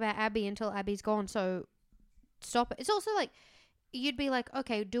bitching about Abby until Abby's gone, so stop it. It's also like, you'd be like,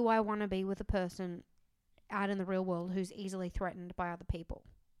 okay, do I want to be with a person out in the real world who's easily threatened by other people?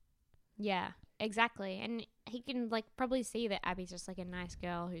 Yeah, exactly. And he can like probably see that Abby's just like a nice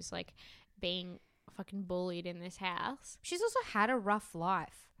girl who's like being fucking bullied in this house. She's also had a rough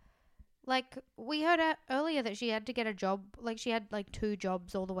life. Like, we heard earlier that she had to get a job. Like, she had like 2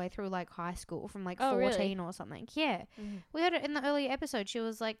 jobs all the way through like high school from like Oh, 14 really? or something. Yeah. We heard it in the earlier episode. She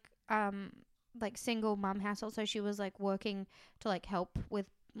was like single mum household, so she was like working to like help with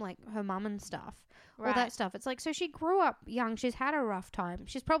like her mum and stuff. All that stuff. It's like, so she grew up young. She's had a rough time.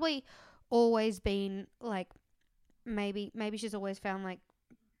 She's probably always been like, maybe she's always found like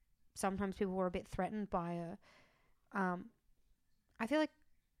sometimes people were a bit threatened by her. I feel like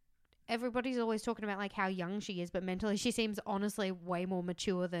everybody's always talking about like how young she is, but mentally she seems honestly way more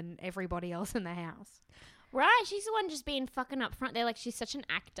mature than everybody else in the house. Right, she's the one just being fucking up front. They're like, she's such an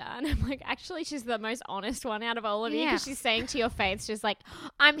actor. And I'm like, actually, she's the most honest one out of all of you. Yeah. Because she's saying to your face, she's like,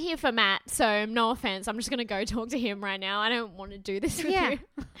 I'm here for Matt, so no offense. I'm just going to go talk to him right now. I don't want to do this with you.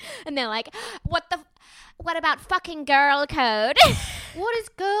 And they're like, what about fucking girl code? What is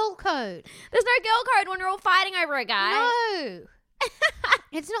girl code? There's no girl code when we're all fighting over a guy. No.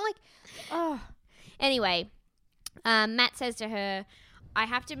 It's not like, oh. Anyway, Matt says to her, I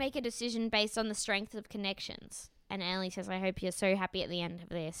have to make a decision based on the strength of connections. And Ellie says, I hope you're so happy at the end of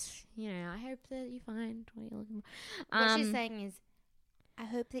this. You know, I hope that you find what you're looking for. What she's saying is, I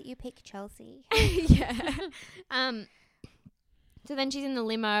hope that you pick Chelsea. Yeah. So then she's in the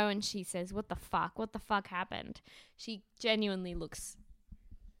limo and she says, what the fuck? What the fuck happened? She genuinely looks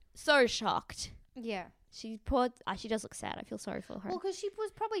so shocked. Yeah. She does look sad. I feel sorry for her. Well, because she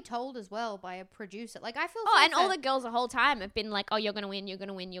was probably told as well by a producer. Like, I feel. And all the girls the whole time have been like, "Oh, you're gonna win. You're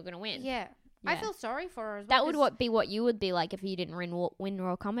gonna win. You're gonna win." Yeah. I feel sorry for her as well. That would be what you would be like if you didn't win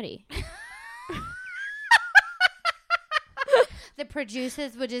Raw Comedy. The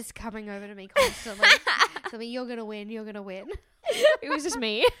producers were just coming over to me constantly. So you're gonna win. You're gonna win. It was just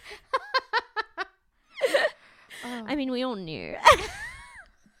me. Oh. I mean, we all knew.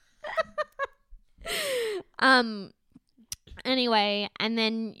 Anyway, and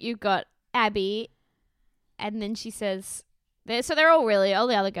then you got Abby, and then she says, so they're all the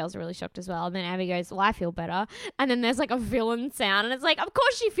other girls are really shocked as well. And then Abby goes, well, I feel better. And then there's like a villain sound, and it's like, of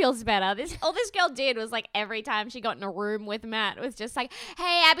course she feels better. All this girl did was like every time she got in a room with Matt, it was just like,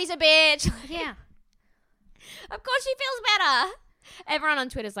 hey, Abby's a bitch. Yeah. Of course she feels better. Everyone on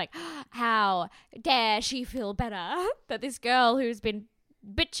Twitter's like, how dare she feel better that this girl who's been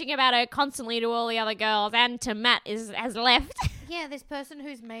bitching about her constantly to all the other girls and to Matt has left. Yeah, this person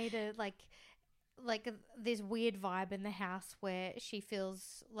who's made a this weird vibe in the house where she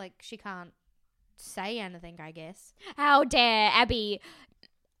feels like she can't say anything, I guess. How dare Abby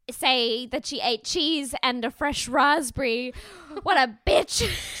say that she ate cheese and a fresh raspberry. What a bitch.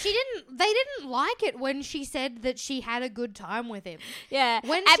 They didn't like it when she said that she had a good time with him. Yeah.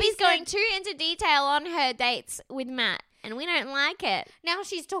 When she Abby's going said- too into detail on her dates with Matt, and we don't like it. Now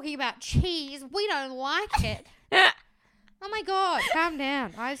she's talking about cheese. We don't like it. Oh my God, calm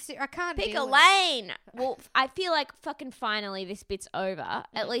down. I can't Pick a deal with it. lane. Well, I feel like fucking finally this bit's over.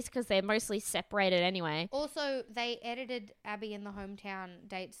 At least because they're mostly separated anyway. Also, they edited Abby in the hometown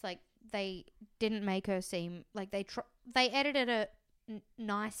dates. Like, they didn't make her seem like they edited her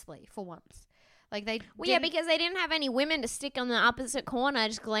nicely for once. Like, they Well, yeah, because they didn't have any women to stick on the opposite corner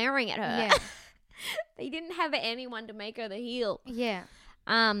just glaring at her. Yeah. They didn't have anyone to make her the heel. Yeah.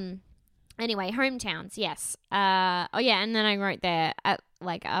 Anyway, hometowns, yes. Oh yeah, and then I wrote there,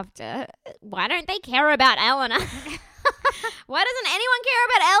 after, why don't they care about Eleanor? Why doesn't anyone care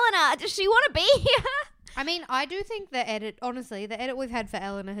about Eleanor? Does she want to be here? I mean, I do think the edit we've had for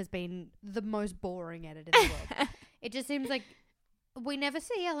Eleanor has been the most boring edit in the world. It just seems like we never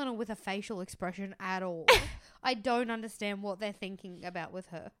see Eleanor with a facial expression at all. I don't understand what they're thinking about with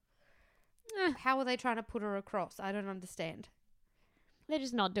her. How are they trying to put her across? I don't understand. They're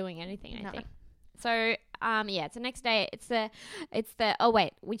just not doing anything, I No. think. So, yeah, it's the next day. It's the, oh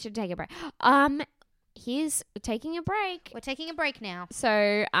wait, we should take a break. Here's taking a break. We're taking a break now.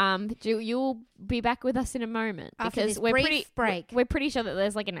 So, you'll be back with us in a moment. After because this we're brief break. We're pretty sure that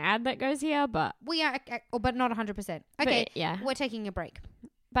there's like an ad that goes here, but. We are, but not 100%. Okay, But, yeah. we're taking a break.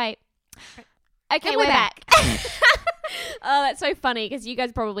 Bye. Okay, And we're we're back. Oh, that's so funny because you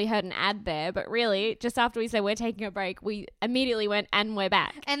guys probably heard an ad there, but really, just after we said we're taking a break, we immediately went, and we're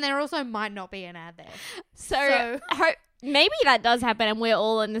back. And there also might not be an ad there. So maybe that does happen and we're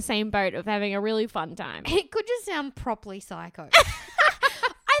all in the same boat of having a really fun time. It could just sound properly psycho.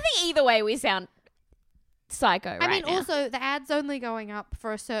 I think either way we sound psycho I mean, now. also, the ad's only going up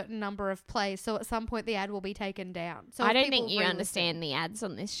for a certain number of plays, so at some point the ad will be taken down. So I if don't people think you re-listen- understand the ads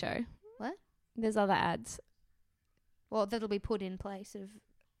on this show. What? There's other ads. Well, that'll be put in place of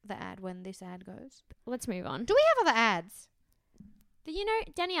the ad when this ad goes. Let's move on. Do we have other ads? You know,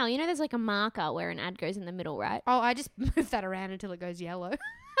 Danielle, you know there's like a marker where an ad goes in the middle, right? Oh, I just moved that around until it goes yellow.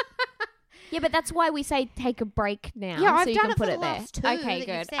 Yeah, but that's why we say take a break now. Yeah, so I've you done can it put for it the there. last two Okay, that you've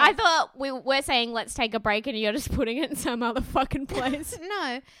good. said. I thought we're saying let's take a break and you're just putting it in some other fucking place.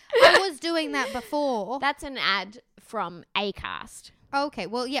 No, I was doing that before. That's an ad from Acast. Okay,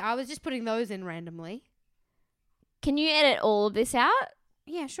 well, yeah, I was just putting those in randomly. Can you edit all of this out?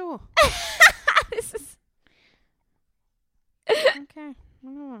 Yeah, sure. This is Okay.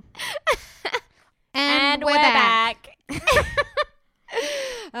 and we're back.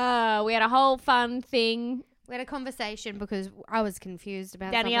 We had a whole fun thing. We had a conversation because I was confused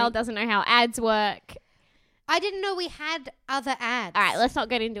about Danielle something. doesn't know how ads work. I didn't know we had other ads. All right, let's not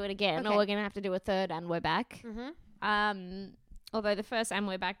get into it again, Okay. or we're gonna have to do a third and we're back. Mm-hmm. Although the first and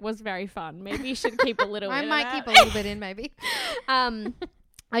we're back was very fun. Maybe you should keep a little bit I of might that. keep a little bit in, maybe.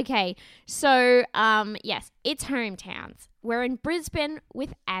 Okay, so yes, it's hometowns. We're in Brisbane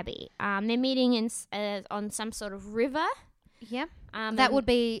with Abby. They're meeting on some sort of river. Yeah. And- That would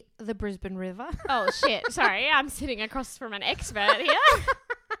be the Brisbane River. Oh shit! Sorry, I'm sitting across from an expert here.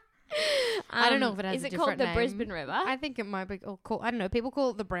 I don't know if it has Is a it called different the name. Brisbane River? I think it might be called, I don't know, people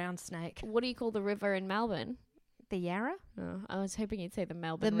call it the Brown Snake. What do you call the river in Melbourne? The Yarra? Oh, I was hoping you'd say the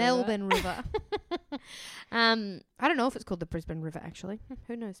Melbourne. The River. Melbourne River. I I don't know if it's called the Brisbane River, actually.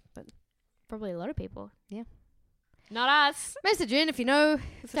 Who knows? But probably a lot of people. Yeah. Not us. message in if you know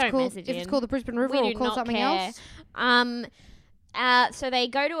if Don't it's called, message if it's in. called the Brisbane River We or do called not something care. else. So they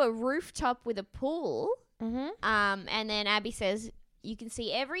go to a rooftop with a pool. Mm-hmm. And then Abby says, "You can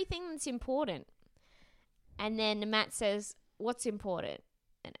see everything that's important." And then Matt says, "What's important?"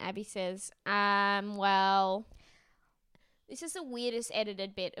 And Abby says, well, this is the weirdest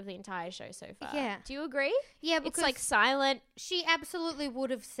edited bit of the entire show so far. Yeah. Do you agree? Yeah, It's because like silent. she absolutely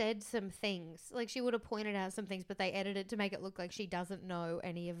would have said some things. Like, she would have pointed out some things, but they edited to make it look like she doesn't know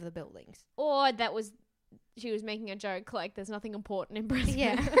any of the buildings. Or she was making a joke like there's nothing important in Brisbane.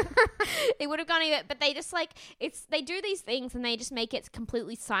 Yeah. It would have gone either, but they just like, they do these things and they just make it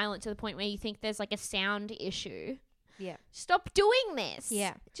completely silent to the point where you think there's like a sound issue. Yeah. Stop doing this.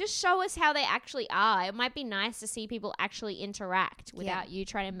 Yeah. Just show us how they actually are. It might be nice to see people actually interact without you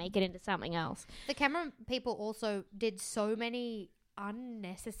trying to make it into something else. The camera people also did so many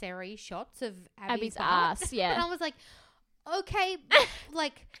unnecessary shots of Abby's butt. ass, yeah. And I was like, okay,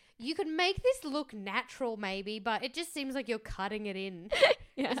 like, you could make this look natural maybe, but it just seems like you're cutting it in.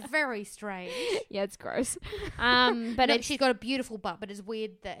 Yeah. It's very strange. Yeah, it's gross. But No, she's got a beautiful butt, but it's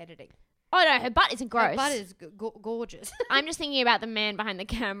weird the editing. oh no, her butt isn't gross. Her butt is gorgeous. I'm just thinking about the man behind the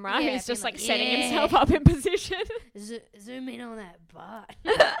camera Yeah, who's just being like like, setting yeah. himself up in position. Zoom in on that butt.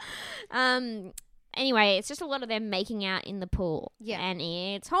 Anyway, it's just a lot of them making out in the pool. Yeah. And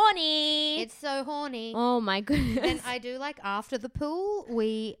it's horny. It's so horny. Oh my goodness. And I do like after the pool,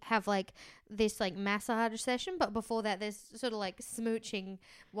 we have like this like massage session, but before that, there's sort of like smooching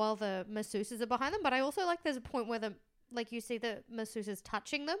while the masseuses are behind them. But I also like there's a point where you see the masseuses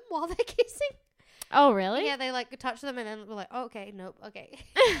touching them while they're kissing. Oh, really? Yeah, they like touch them and then we're like, oh, okay, nope, okay.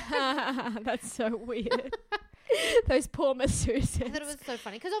 That's so weird. Those poor masseuses. I thought it was so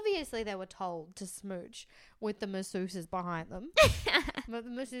funny because obviously they were told to smooch with the masseuses behind them. But the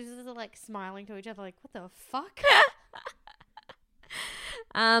masseuses are like smiling to each other like, what the fuck?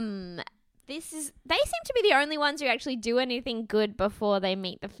 They seem to be the only ones who actually do anything good before they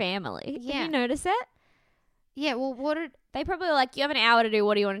meet the family. Yeah. Have you noticed that? Yeah, well, what did... They probably were like, you have an hour to do,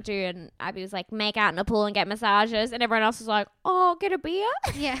 what do you want to do? And Abby was like, make out in a pool and get massages. And everyone else was like, oh, get a beer?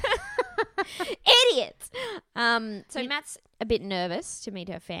 Yeah. Idiots. So Matt's a bit nervous to meet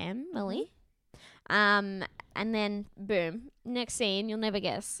her family. And then, boom, next scene, you'll never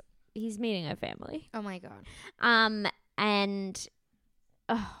guess, he's meeting her family. Oh, my God. And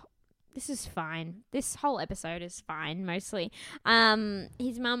this is fine. This whole episode is fine, mostly.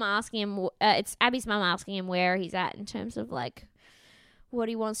 His mum asking him, it's Abby's mum asking him where he's at in terms of like what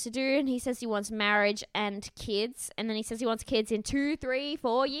he wants to do. And he says he wants marriage and kids. And then he says he wants kids in 2, 3,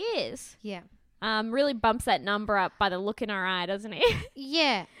 4 years. Yeah. Really bumps that number up by the look in her eye, doesn't he?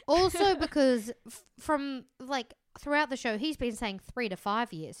 Yeah. Also because from like throughout the show, he's been saying 3 to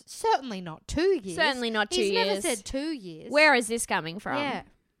 5 years. Certainly not 2 years. Certainly not 2 years. He's never said 2 years. Where is this coming from? Yeah.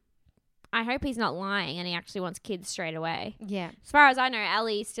 I hope he's not lying and he actually wants kids straight away. Yeah. As far as I know,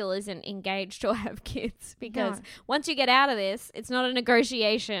 Ali still isn't engaged or have kids because once you get out of this, it's not a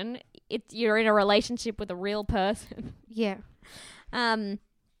negotiation. You're in a relationship with a real person. Yeah. And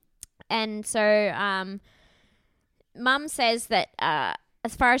so Mum says that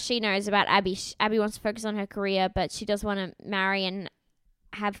as far as she knows about Abby, Abby wants to focus on her career, but she does want to marry and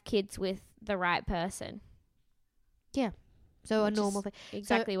have kids with the right person. Yeah. So a normal thing.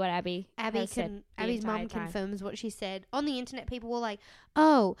 Exactly what Abby has said. Abby's mum confirms what she said. On the internet, people were like,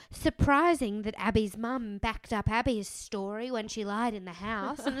 oh, surprising that Abby's mum backed up Abby's story when she lied in the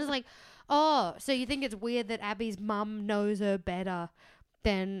house. And it's like, oh, so you think it's weird that Abby's mum knows her better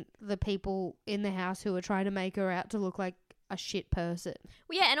than the people in the house who are trying to make her out to look like a shit person.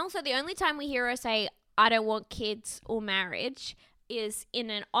 Well, yeah, and also the only time we hear her say, I don't want kids or marriage is in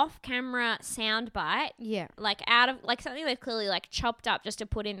an off-camera soundbite. Yeah. Like out of, like something they've clearly like chopped up just to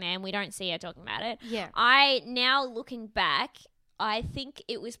put in there and we don't see her talking about it. Yeah. Now looking back, I think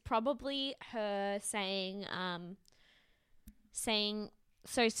it was probably her saying,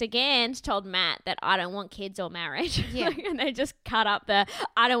 so Sagan told Matt that I don't want kids or marriage. Yeah. And they just cut up the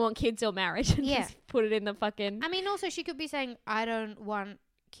I don't want kids or marriage and Yeah. just put it in the fucking... I mean, also she could be saying, I don't want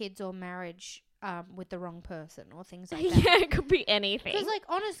kids or marriage with the wrong person or things like that. Yeah, it could be anything. Because, like,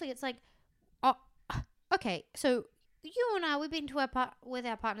 honestly, it's like, oh, okay, so you and I, we've been to with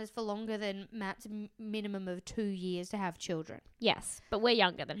our partners for longer than Matt's minimum of 2 years to have children. Yes, but we're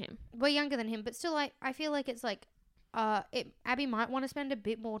younger than him. We're younger than him, but still, like, I feel like it's like, Abby might want to spend a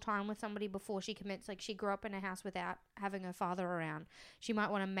bit more time with somebody before she commits. Like, she grew up in a house without having her father around. She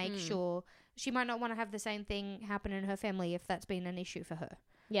might want to make sure, she might not want to have the same thing happen in her family if that's been an issue for her.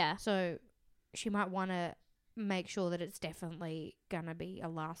 Yeah. So she might want to make sure that it's definitely going to be a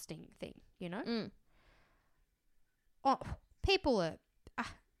lasting thing, you know? Oh, people are...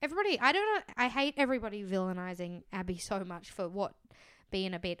 everybody... I don't know... I hate everybody villainizing Abby so much for what?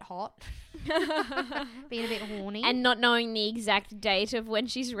 Being a bit hot. Being a bit horny. And not knowing the exact date of when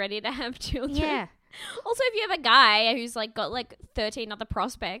she's ready to have children. Yeah. Also, if you have a guy who's like got like 13 other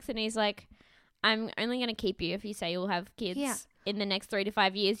prospects and he's like, I'm only going to keep you if you say you'll have kids in the next 3 to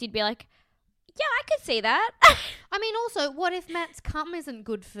 5 years, you'd be like, yeah, I could see that. I mean, also, what if Matt's cum isn't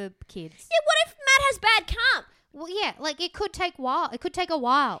good for kids? Yeah, what if Matt has bad cum? Well, yeah, like it could take a while. He could have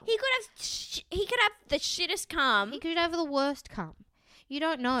the shittest cum. He could have the worst cum. You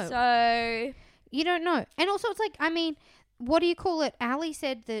don't know. So you don't know. And also, it's like, I mean, what do you call it? Ali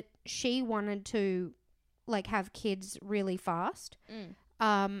said that she wanted to like have kids really fast.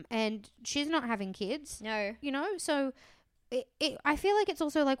 And she's not having kids. No. You know, so I feel like it's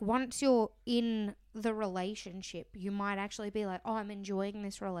also like once you're in the relationship, you might actually be like, oh, I'm enjoying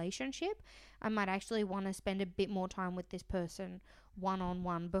this relationship. I might actually want to spend a bit more time with this person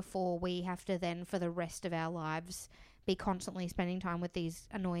one-on-one before we have to then for the rest of our lives be constantly spending time with these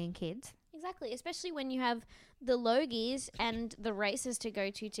annoying kids. Exactly, especially when you have the Logies and the races to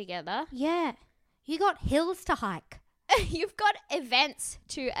go to together. Yeah. You got hills to hike. You've got events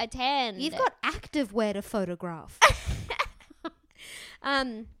to attend. You've got activewear to photograph.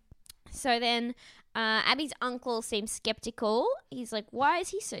 So then Abby's uncle seems skeptical. He's like, why is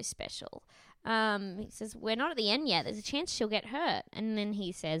he so special? He says, we're not at the end yet. There's a chance she'll get hurt. And then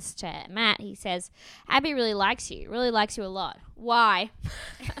he says to Matt, Abby really likes you a lot. Why?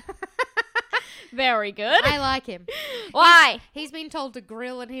 Very good. I like him. Why? He's been told to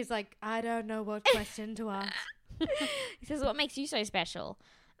grill and he's like, I don't know what question to ask. He says, what makes you so special?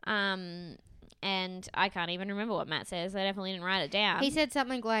 And I can't even remember what Matt says. I definitely didn't write it down. He said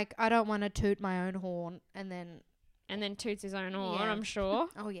something like, I don't want to toot my own horn. And then toots his own horn, Yeah. I'm sure.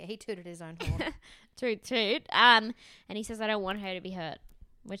 Oh, yeah, he tooted his own horn. Toot, toot. And he says, I don't want her to be hurt.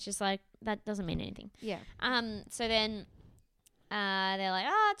 Which is like, that doesn't mean anything. Yeah. So then they're like,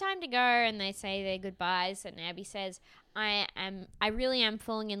 oh, time to go. And they say their goodbyes. And Abby says, I really am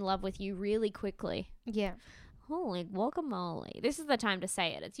falling in love with you really quickly. Yeah. Holy guacamole. This is the time to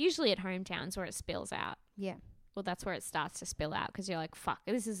say it. It's usually at hometowns where it spills out. Yeah. Well, that's where it starts to spill out because you're like, fuck,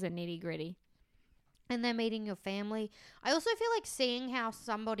 this is the nitty gritty. And they're meeting your family. I also feel like seeing how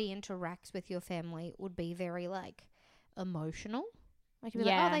somebody interacts with your family would be very, like, emotional. Like, you'd be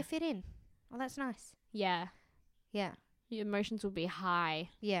like, oh, they fit in. Oh, that's nice. Yeah. Yeah. Your emotions will be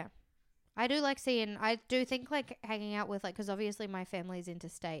high. Yeah. I do think, like, hanging out with, like, because obviously my family's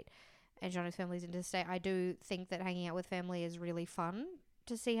interstate and Johnny's family's interstate. I do think that hanging out with family is really fun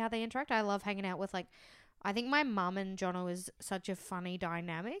to see how they interact. I love hanging out with, like, I think my mum and Jono is such a funny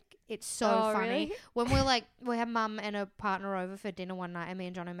dynamic. It's so funny. Really? When we had mum and a partner over for dinner one night, and me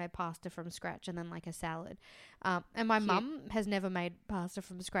and Jono made pasta from scratch and then like a salad. And my mum has never made pasta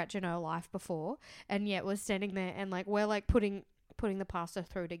from scratch in her life before, and yet we're standing there and like we're like putting the pasta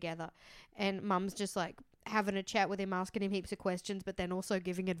through together, and mum's just like having a chat with him, asking him heaps of questions, but then also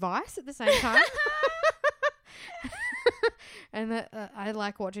giving advice at the same time. And I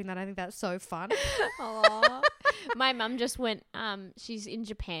like watching that. I think that's so fun. Aww. My mum just went, she's in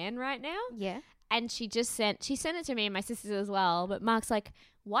Japan right now. Yeah. And she sent it to me and my sisters as well. But Mark's like,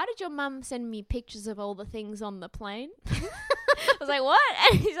 why did your mum send me pictures of all the things on the plane? I was like, what?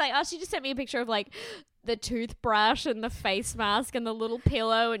 And he's like, oh, she just sent me a picture of like the toothbrush and the face mask and the little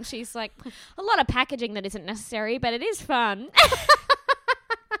pillow. And she's like, a lot of packaging that isn't necessary, but it is fun.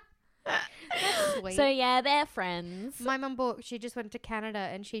 That's sweet. So yeah, they're friends. My mum she just went to Canada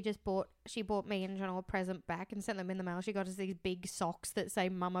and she bought me and Jono a present back and sent them in the mail. She got us these big socks that say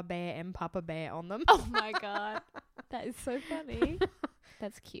Mama Bear and Papa Bear on them. Oh my God. That is so funny.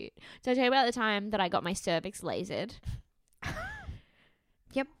 That's cute. Did I tell you about the time that I got my cervix lasered?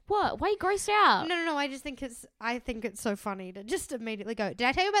 Yep. What? Why are you grossed out? No. I just think it's so funny to just immediately go. Did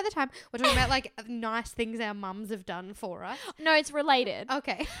I tell you about the time we're talking about like nice things our mums have done for us? No, it's related.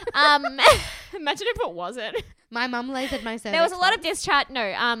 Okay. Imagine if it wasn't. My mum lasered my cervix. There was a lot of discharge. No,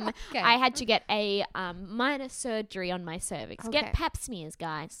 Okay. I had to get a minor surgery on my cervix. Okay. Get pap smears,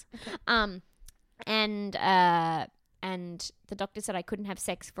 guys. Okay. And the doctor said I couldn't have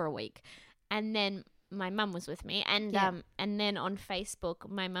sex for a week, and then my mum was with me, and then on Facebook,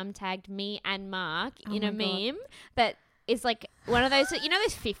 my mum tagged me and Mark in a meme that is like one of those, you know,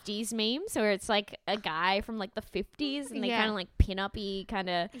 those 50s memes where it's like a guy from like the 50s and they kind of like pin-up-y kind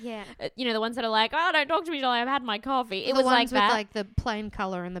of, you know, the ones that are like, oh, don't talk to me till I've had my coffee. It was like that. with like the plain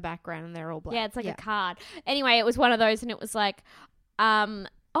color in the background and they're all black. Yeah, it's like a card. Anyway, it was one of those, and it was like,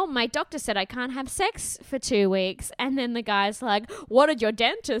 oh, my doctor said I can't have sex for 2 weeks. And then the guy's like, what did your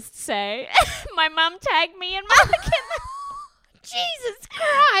dentist say? My mum tagged me and Mark in Jesus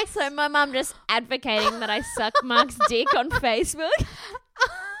Christ. So my mum just advocating that I suck Mark's dick on Facebook.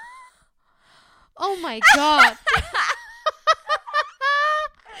 Oh my God.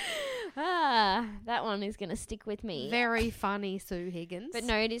 That one is going to stick with me. Very funny, Sue Higgins. But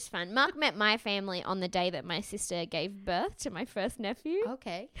no, it is fun. Mark met my family on the day that my sister gave birth to my first nephew.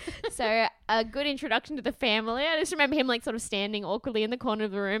 Okay. So a good introduction to the family. I just remember him like sort of standing awkwardly in the corner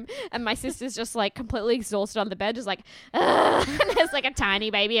of the room, and my sister's just like completely exhausted on the bed, just like, ugh. And there's like a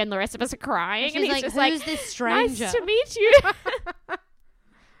tiny baby and the rest of us are crying. And he's just who's this stranger? Nice to meet you.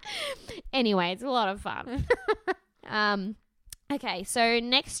 Anyway, it's a lot of fun. Okay, so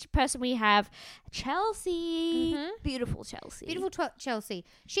next person we have Chelsea. Mm-hmm. Beautiful Chelsea. Beautiful Chelsea.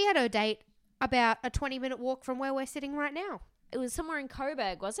 She had her date about a 20-minute walk from where we're sitting right now. It was somewhere in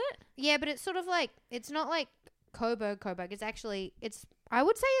Coburg, was it? Yeah, but it's sort of like, it's not like Coburg. It's actually, I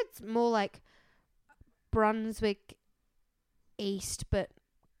would say it's more like Brunswick East, but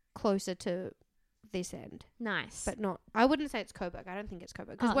closer to this end. Nice. But not, I wouldn't say it's Coburg. I don't think it's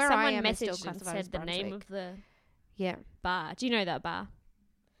Coburg. Because where I am is still messaged and classified as said the Brunswick. name of the Yeah. bar. Do you know that bar?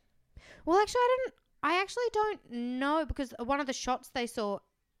 Well, actually, I actually don't know, because one of the shots they saw,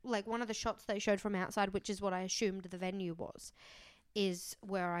 like one of the shots they showed from outside, which is what I assumed the venue was, is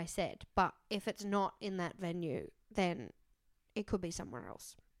where I said. But if it's not in that venue, then it could be somewhere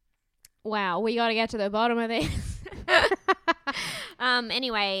else. Wow, we got to get to the bottom of this.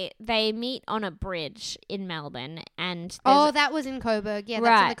 Anyway, they meet on a bridge in Melbourne, and that was in Coburg. Yeah,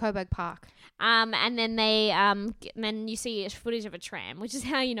 that's in the Coburg Park. And then then you see footage of a tram, which is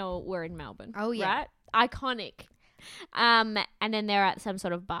how you know we're in Melbourne. Oh yeah, right? Iconic. And then they're at some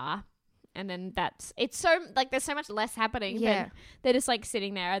sort of bar, and then it's so like there's so much less happening. Yeah, they're just like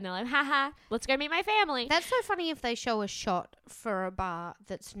sitting there, and they're like, haha, let's go meet my family. That's so funny if they show a shot for a bar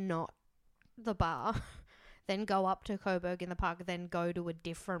that's not the bar. Then go up to Coburg in the park, then go to a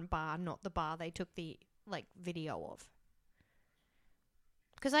different bar, not the bar they took the like video of.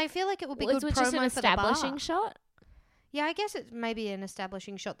 Because I feel like it would be good promo just an for the bar. establishing shot. Yeah, I guess it's maybe an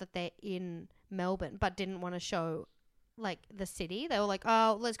establishing shot that they're in Melbourne, but didn't want to show like the city. They were like,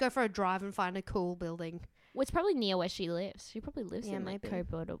 oh, let's go for a drive and find a cool building. Well, it's probably near where she lives. She probably lives in like maybe.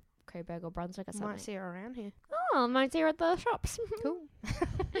 Coburg or Brunswick or something. Might see her around here. Oh, might see her at the shops. Cool.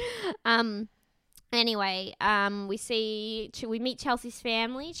 Anyway, we meet Chelsea's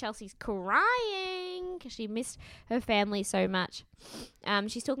family. Chelsea's crying because she missed her family so much.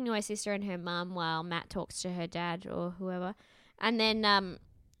 She's talking to her sister and her mum while Matt talks to her dad or whoever. And then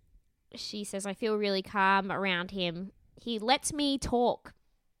she says, I feel really calm around him. He lets me talk.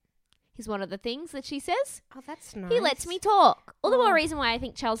 is one of the things that she says. Oh, that's nice. He lets me talk. All the Oh. more reason why I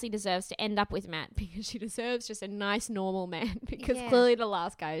think Chelsea deserves to end up with Matt, because she deserves just a nice, normal man. Because Yeah. clearly the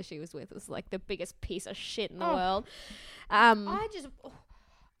last guy she was with was like the biggest piece of shit in the Oh. world. I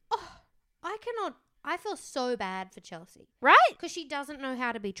cannot. I feel so bad for Chelsea Right? because she doesn't know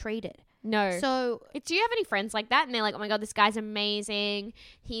how to be treated. No. So Do you have any friends like that? And they're like, oh my God, this guy's amazing.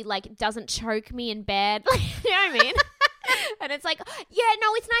 He like doesn't choke me in bed. Like, you know what I mean? And it's like, yeah,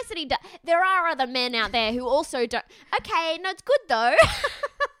 no, it's nice that he does. There are other men out there who also don't. Okay, no, it's good though.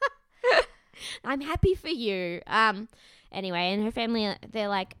 I'm happy for you. Anyway, and her family, they're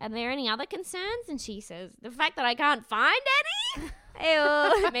like, are there any other concerns? And she says, the fact that I can't find any.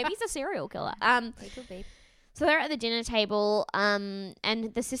 Ew. Maybe he's a serial killer. it could be. So they're at the dinner table, and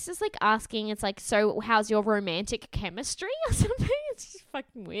the sister's like asking, it's like, so how's your romantic chemistry or something? It's just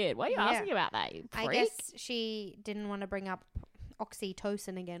fucking weird. Why are you Yeah. asking about that, you freak? I guess she didn't want to bring up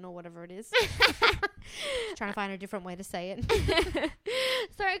oxytocin again or whatever it is. Trying to find a different way to say it.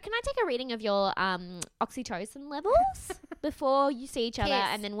 So can I take a reading of your oxytocin levels before you see each other, Kiss,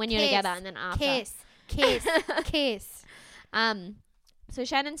 and then when you're kiss, together, and then after? Kiss. So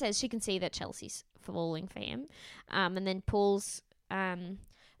Shannon says she can see that Chelsea's falling for him, and then pulls Matt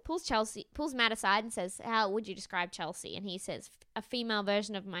aside and says, how would you describe Chelsea? And he says, a female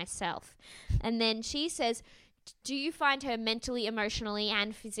version of myself. And then she says, do you find her mentally, emotionally,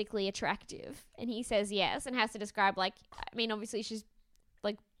 and physically attractive? And he says yes, and has to describe, like, I mean, obviously she's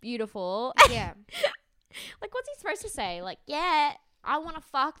like beautiful. Yeah. Like, what's he supposed to say? Like, yeah, I want to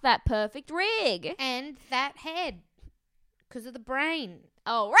fuck that perfect rig. And that head. Because of the brain.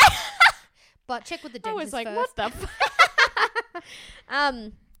 Oh, right. But check with the I dentist was like, first. what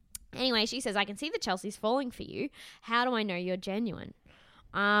the Anyway, she says, I can see that Chelsea's falling for you. How do I know you're genuine?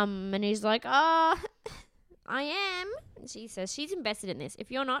 And he's like, I am. And she says, she's invested in this. If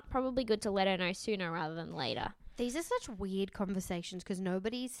you're not, probably good to let her know sooner rather than later. These are such weird conversations because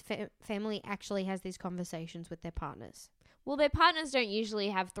nobody's family actually has these conversations with their partners. Well, their partners don't usually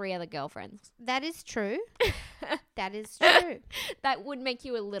have 3 other girlfriends. That is true. That is true. That would make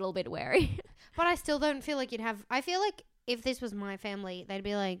you a little bit wary. But I still don't feel like you'd have... I feel like if this was my family, they'd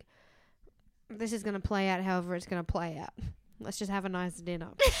be like, this is going to play out however it's going to play out. Let's just have a nice dinner.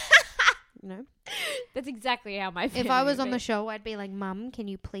 You know? That's exactly how my family If I was would on be. the show, I'd be like, Mum, can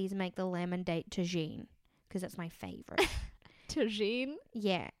you please make the lamb and date tagine? Because that's my favourite. Tagine?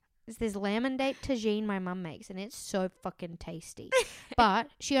 Yeah. There's lamb and date tagine my mum makes, and it's so fucking tasty. But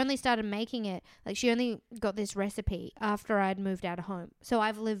she only started making it, like she only got this recipe after I'd moved out of home. So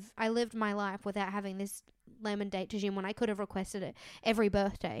I lived my life without having this lamb and date tagine when I could have requested it every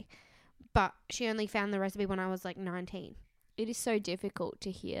birthday. But she only found the recipe when I was like 19. It is so difficult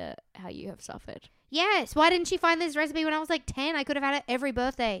to hear how you have suffered. Yes. Why didn't she find this recipe when I was like 10? I could have had it every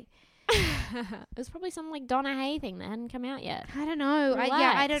birthday. It was probably some like Donna Hay thing that hadn't come out yet. I don't know. I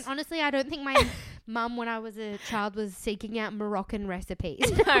Relax. don't think my mum when I was a child was seeking out Moroccan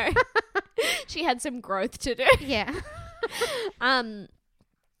recipes. No. She had some growth to do. Yeah.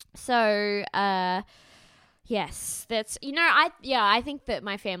 Yes, that's, I think that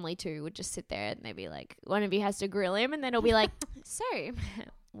my family too would just sit there and they'd be like, one of you has to grill him, and then it'll be like, so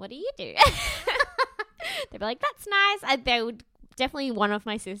what do you do? They'd be like, that's nice. And they would definitely, one of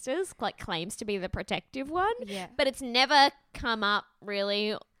my sisters like claims to be the protective one, Yeah. but it's never come up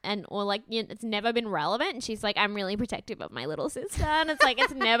really, it's never been relevant. And she's like, I'm really protective of my little sister, and it's like,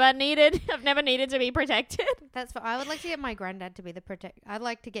 it's never needed. I've never needed to be protected. That's I would like to get my granddad to be the I'd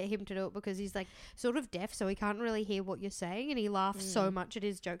like to get him to do it because he's like sort of deaf, so he can't really hear what you're saying, and he laughs so much at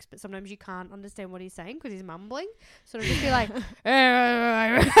his jokes, but sometimes you can't understand what he's saying because he's mumbling. So it'll just be like,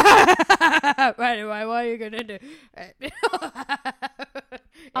 anyway, what are you gonna do?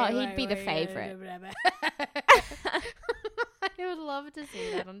 Oh, he'd be the favourite. I would love to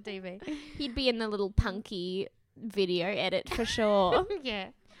see that on TV. He'd be in the little punky video edit for sure. Yeah.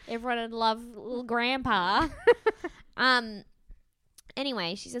 Everyone would love little grandpa.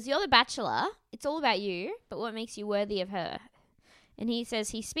 Anyway, she says, you're the bachelor. It's all about you, but what makes you worthy of her? And he says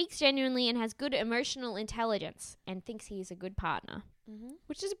he speaks genuinely and has good emotional intelligence and thinks he is a good partner,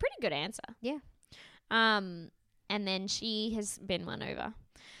 which is a pretty good answer. Yeah. And then she has been won over.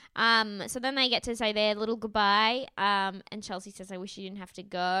 So then they get to say their little goodbye. And Chelsea says, I wish you didn't have to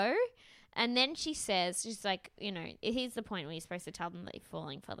go. And then she says, she's like, here's the point where you're supposed to tell them that you're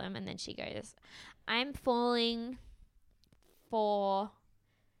falling for them. And then she goes, I'm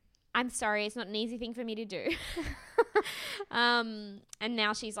sorry, it's not an easy thing for me to do. And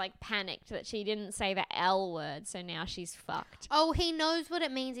now she's like panicked that she didn't say the L word. So now she's fucked. Oh, he knows what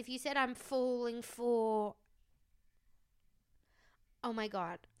it means. If you said I'm falling for... Oh my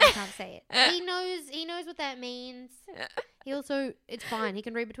God, I can't say it. He knows what that means. He also, it's fine. He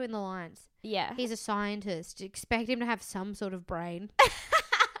can read between the lines. Yeah. He's a scientist. Expect him to have some sort of brain.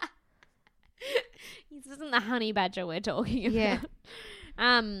 This isn't the honey badger we're talking about.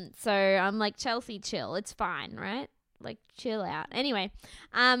 Yeah. So I'm like, Chelsea, chill. It's fine, right? Like, chill out. Anyway,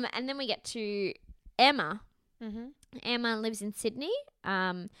 and then we get to Emma. Mm-hmm. Emma lives in Sydney.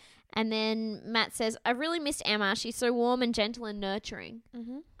 And then Matt says, I really missed Emma. She's so warm and gentle and nurturing.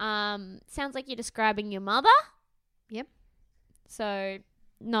 Mm-hmm. Sounds like you're describing your mother. Yep. So,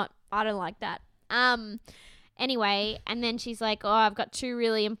 I don't like that. Anyway, and then she's like, oh, I've got 2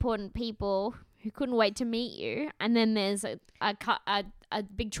 really important people who couldn't wait to meet you. And then there's a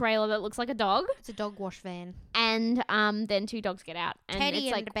big trailer that looks like a dog. It's a dog wash van. And then 2 dogs get out. And Teddy it's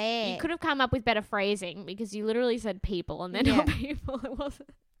and like, Bear. you could have come up with better phrasing because you literally said people and they're not people. It wasn't.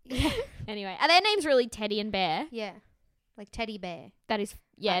 Yeah. Anyway, are their names really Teddy and Bear? Yeah. Like Teddy Bear. That is,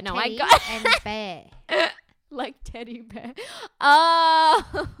 yeah, Like no, Teddy I got and Bear. like Teddy Bear.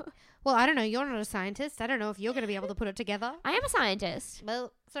 Oh. Well, I don't know. You're not a scientist. I don't know if you're going to be able to put it together. I am a scientist.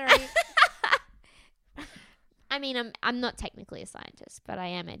 Well, sorry. I mean, I'm not technically a scientist, but I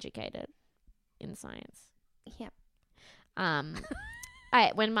am educated in science. Yep.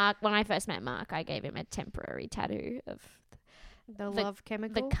 When I first met Mark, I gave him a temporary tattoo of The love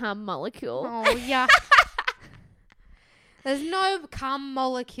chemical. the cum molecule. Oh, yeah. There's no cum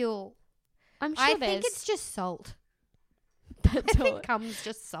molecule. I'm sure I there's. think it's just salt. That's I all. think cum's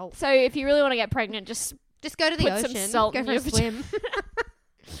just salt. So if you really want to get pregnant, just Just go to the put some ocean. salt Go in for a your swim.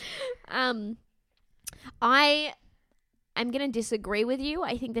 I am going to disagree with you.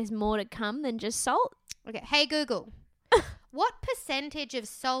 I think there's more to come than just salt. Okay. Hey, Google. What percentage of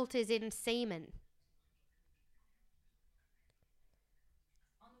salt is in semen?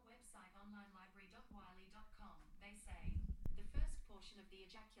 On the website onlinelibrary.wiley.com, they say the first portion of the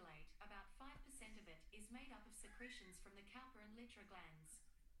ejaculate, about 5% of it, is made up of secretions from the Cowper and Litra glands.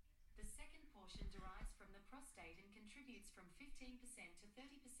 The second portion derives from the prostate and contributes from 15% to 30%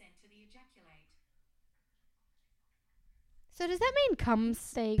 to the ejaculate. So does that mean cum's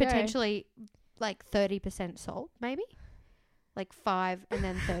There you go. potentially like 30% salt, maybe? Like 5 and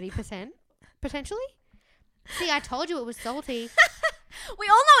then 30%, potentially? See, I told you it was salty. We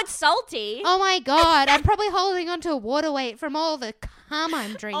all know it's salty. Oh my God, I'm probably holding on to a water weight from all the cum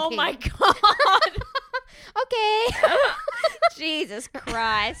I'm drinking. Oh my God. Okay. Jesus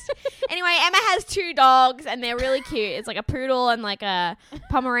Christ. Anyway, Emma has 2 dogs and they're really cute. It's like a poodle and like a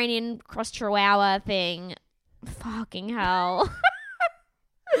Pomeranian cross Chihuahua thing. Fucking hell.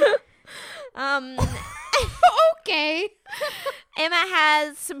 Okay. Emma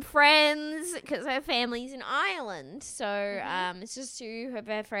has some friends because her family's in Ireland. So it's just 2 of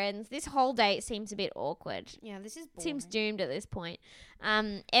her friends. This whole date seems a bit awkward. Yeah, this is boring. Seems doomed at this point.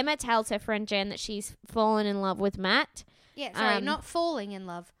 Emma tells her friend Jen that she's fallen in love with Matt. Yeah, sorry, not falling in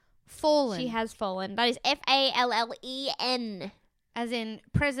love. Fallen. She has fallen. That is Fallen. As in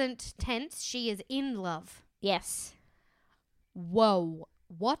present tense, she is in love. Yes. Whoa.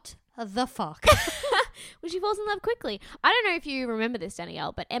 What the fuck? Well, she falls in love quickly. I don't know if you remember this,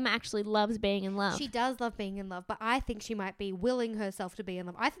 Danielle, but Emma actually loves being in love. She does love being in love, but I think she might be willing herself to be in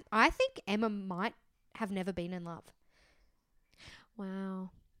love. I think Emma might have never been in love.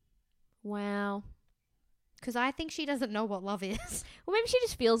 Wow. Because I think she doesn't know what love is. Well, maybe she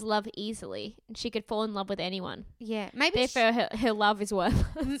just feels love easily and she could fall in love with anyone. Yeah, maybe Therefore, her love is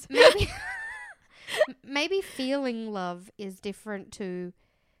worthless. maybe feeling love is different to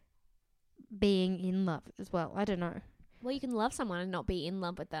being in love as well. I don't know. Well, you can love someone and not be in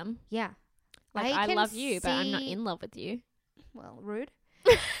love with them. Yeah. Like, I can love you, but I'm not see- in love with you. Well, rude.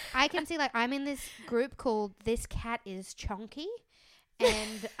 I can see, like, I'm in this group called This Cat is Chonky.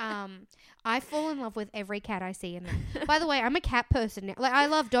 And I fall in love with every cat I see in there. By the way, I'm a cat person now. Like, I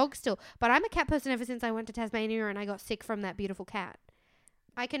love dogs still, but I'm a cat person ever since I went to Tasmania and I got sick from that beautiful cat.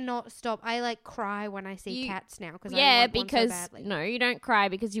 I cannot stop. I like cry when I see cats now because I want one so badly. No, you don't cry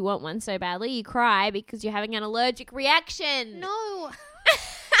because you want one so badly. You cry because you're having an allergic reaction. No.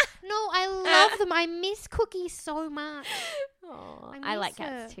 No, I love them. I miss Cookie so much. Aw, I I like miss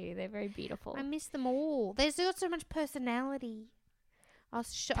cats her. too. They're very beautiful. I miss them all. They've got so much personality.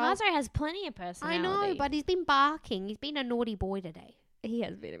 Tazo has plenty of I personality. know, but he's been barking. He's been a naughty boy today. he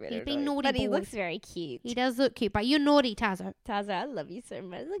has been a bit. He's of been a- naughty but he boy. looks very cute. He does look cute, but you're naughty, Tazo. Tazo, I love you so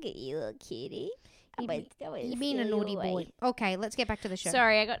much. Look at you, little cutie. You've been a naughty boy. Okay, let's get back to the show.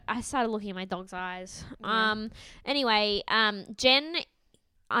 Sorry, I started looking at my dog's eyes. Yeah. Anyway, Jen,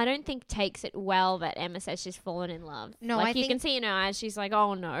 I don't think takes it well that Emma says she's fallen in love. No, like I you think- can see in her eyes, she's like,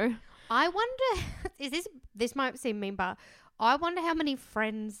 oh no. I wonder, this might seem mean, but I wonder how many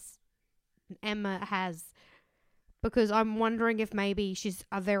friends Emma has, because I'm wondering if maybe she's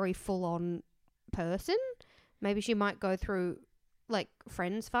a very full-on person. Maybe she might go through, like,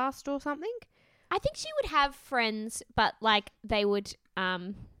 friends fast or something. I think she would have friends, but like they would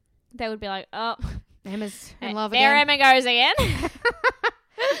be like, oh, Emma's in love there again. Emma goes again.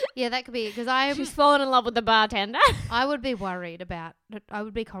 Yeah, that could be because She's fallen in love with the bartender. I would be worried about. I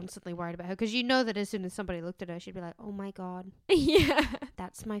would be constantly worried about her because you know that as soon as somebody looked at her, she'd be like, "Oh my god, Yeah.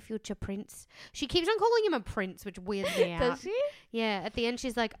 that's my future prince." She keeps on calling him a prince, which weirds me out. Does she? Yeah, at the end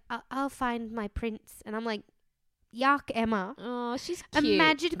she's like, I'll find my prince," and I'm like, "Yuck, Emma." Oh, she's cute.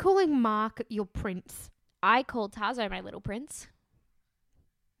 Imagine calling Mark your prince. I called Tarzo my little prince.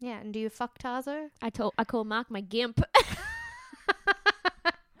 Yeah, and do you fuck Tarzo? I call Mark my gimp.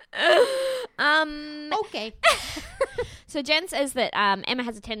 Okay. So Jen says that Emma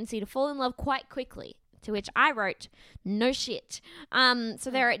has a tendency to fall in love quite quickly, to which I wrote, no shit. So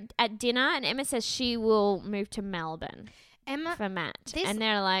they're at dinner and Emma says she will move to Melbourne Emma, for Matt. this- And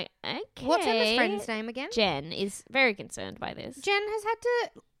they're like, okay. what's Emma's friend's name again? Jen is very concerned by this. Jen has had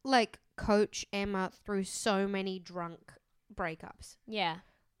to, like, coach Emma through so many drunk breakups. Yeah.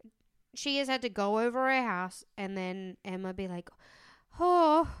 She has had to go over her house and then Emma be like,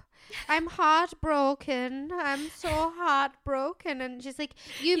 "Oh, I'm heartbroken. I'm so heartbroken." And she's like,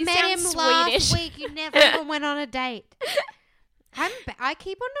 "You met him sound last Swedish. week. You never even went on a date." I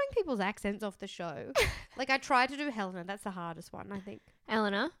keep on doing people's accents off the show. Like, I try to do Helena. That's the hardest one, I think.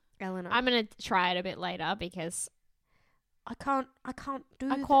 Eleanor, Eleanor. I'm going to try it a bit later because I can't do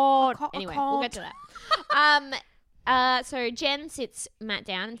I that. can't. I Anyway, can't. we'll get to that. So Jen sits Matt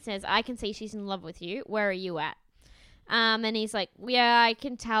down and says, I can see she's in love with you. Where are you at? And he's like, yeah, I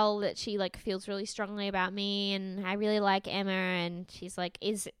can tell that she like feels really strongly about me and I really like Emma. And she's like,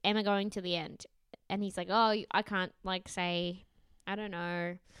 is Emma going to the end? And he's like, oh, I can't like say, I don't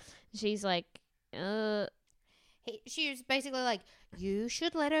know. She's like, She was basically like, "You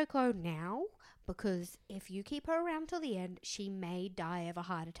should let her go now, because if you keep her around till the end, she may die of a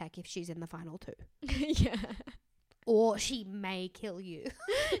heart attack if she's in the final two. yeah. Or she may kill you."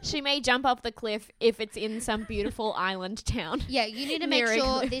 She may jump off the cliff if it's in some beautiful island town. Yeah, you need to make Near a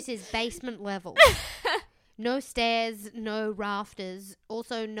sure cliff. this is basement level. No stairs, no rafters,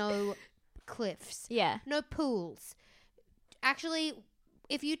 also no cliffs, Yeah. no pools. Actually,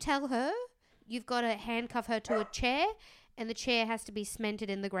 if you tell her, you've got to handcuff her to a chair, and the chair has to be cemented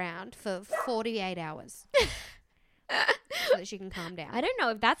in the ground for 48 hours so that she can calm down. I don't know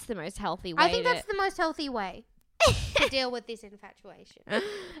if that's the most healthy way. I think that's the most healthy way to deal with this infatuation.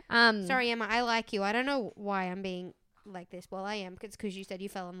 Sorry, Emma, I like you. I don't know why I'm being like this. Well, I am, because you said you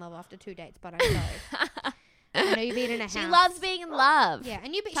fell in love after 2 dates, but I'm sorry. I know you've been in a house. She loves being in love. Yeah,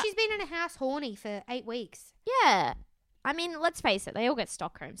 and she's been in a house horny for 8 weeks. Yeah. I mean, let's face it, they all get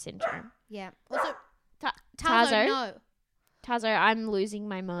Stockholm Syndrome. Yeah. Also, Ta- Tarzo, no. Tarzo, I'm losing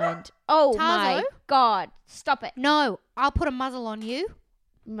my mind. Oh my Tarzo? god. Stop it. No, I'll put a muzzle on you.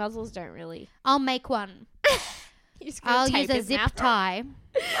 Muzzles don't really. I'll make one. You're just gonna I'll tape use a his zip mouth. tie.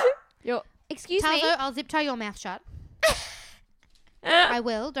 Excuse Tarzo, me. I'll zip tie your mouth shut. I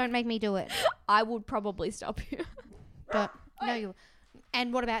will. Don't make me do it. I would probably stop you. Don't. No, you.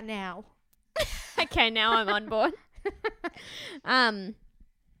 And what about now? Okay, now I'm on board.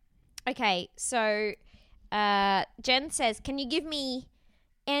 Okay, so Jen says, can you give me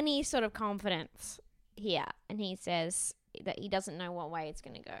any sort of confidence here? And he says that he doesn't know what way it's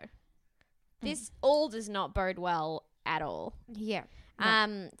going to go. This all does not bode well at all. Yeah.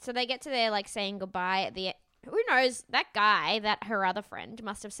 So they get to their like saying goodbye at the who knows, that guy, that her other friend,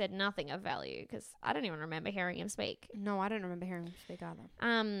 must have said nothing of value because I don't even remember hearing him speak. No, I don't remember hearing him speak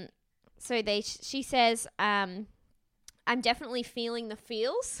either. So she says, I'm definitely feeling the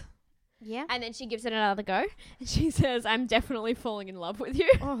feels. Yeah. And then she gives it another go. And she says, I'm definitely falling in love with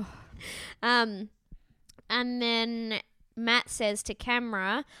you. Oh. And then Matt says to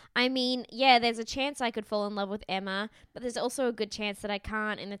camera, I mean, yeah, there's a chance I could fall in love with Emma, but there's also a good chance that I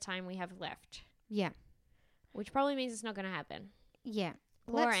can't in the time we have left. Yeah. Which probably means it's not going to happen. Yeah.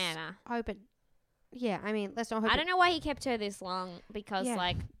 Poor Let's Anna. hope it. Yeah, I mean, let's not hope I don't know why he kept her this long because, Yeah.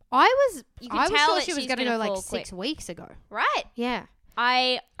 like, I was can tell sure that she was she's going to gonna go like fall 6 weeks ago. right. Yeah.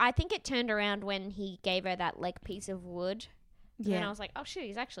 I think it turned around when he gave her that, like, piece of wood. And then I was like, oh, shit,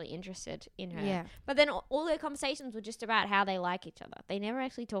 he's actually interested in her. Yeah. But then all their conversations were just about how they like each other. They never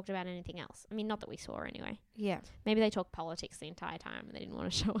actually talked about anything else. I mean, not that we saw anyway. Yeah. Maybe they talked politics the entire time and they didn't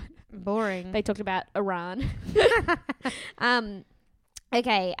want to show it. Boring. They talked about Iran.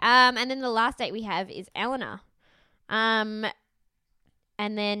 Okay. And then the last date we have is Eleanor. And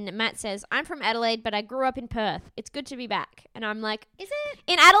And then Matt says, I'm from Adelaide, but I grew up in Perth. It's good to be back. And I'm like, Is it?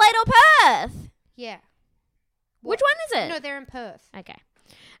 in Adelaide or Perth? Yeah. Which one is it? No, they're in Perth. Okay.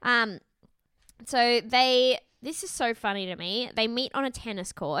 So this is so funny to me. They meet on a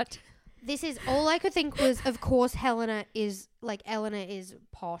tennis court. This is all I could think was, of course, Eleanor is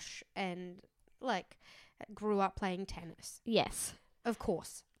posh and like grew up playing tennis. Yes. Of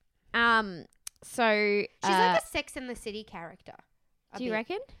course. So She's like a Sex and the City character. do you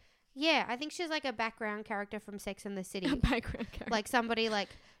reckon? Yeah, I think she's like a background character from Sex and the City. Background character. Like somebody like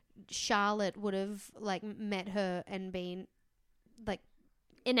Charlotte would have like met her and been like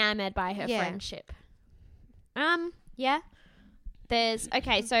Enamored by her Yeah. friendship. Yeah.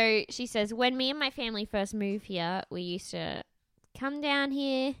 So she says, when me and my family first moved here, we used to come down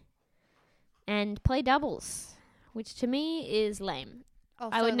here and play doubles, which to me is lame.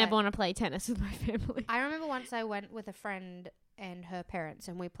 I would never want to play tennis with my family. I remember once I went with a friend and her parents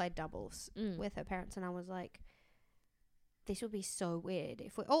and we played doubles with her parents, and I was like, this would be so weird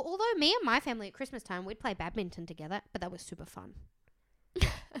if we although me and my family at Christmas time we'd play badminton together, but that was super fun.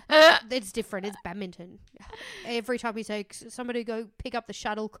 It's different. It's badminton. Every time we say somebody go pick up the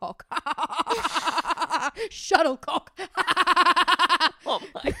shuttlecock. Shuttlecock. Oh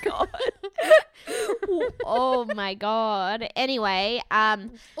my god. Oh my god. Anyway,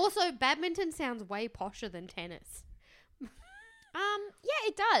 Also, badminton sounds way posher than tennis. yeah,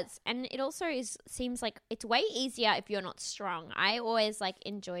 it does. And it also seems like it's way easier if you're not strong. I always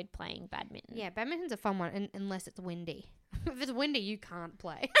enjoyed playing badminton. Yeah, badminton's a fun one unless it's windy. If it's windy, you can't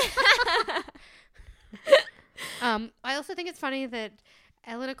play. I also think it's funny that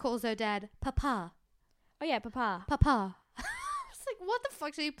Eleanor calls her dad Papa. Oh yeah, Papa. Papa. It's like, what the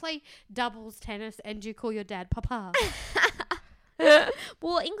fuck? So you play doubles tennis and you call your dad Papa?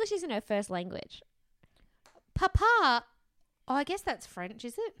 Well, English isn't her first language. Papa. Oh, I guess that's French,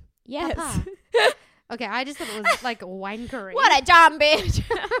 is it? Yes. Papa. Okay, I just thought it was like wankery. What a dumb bitch.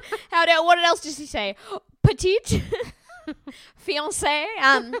 What else does he say? Petite? Fiancé?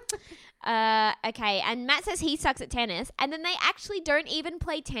 Okay, and Matt says he sucks at tennis, and then they actually don't even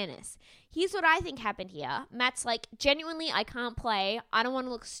play tennis. Here's what I think happened here. Matt's like, genuinely, I can't play. I don't want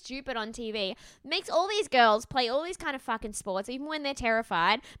to look stupid on TV. Makes all these girls play all these kind of fucking sports, even when they're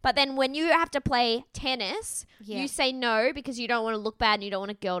terrified. But then when you have to play tennis, you say no because you don't want to look bad and you don't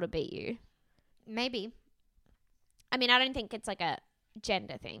want a girl to beat you. Maybe. I mean, I don't think it's like a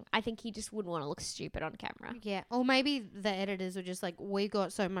gender thing. I think he just wouldn't want to look stupid on camera. Yeah. Or maybe the editors were just like, we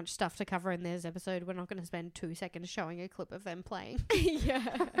got so much stuff to cover in this episode, we're not going to spend 2 seconds showing a clip of them playing. Yeah.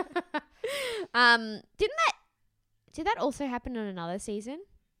 Did that also happen in another season?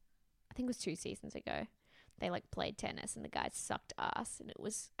 I think it was 2 seasons ago. They played tennis and the guys sucked ass, and it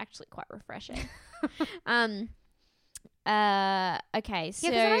was actually quite refreshing. Okay, so Yeah, because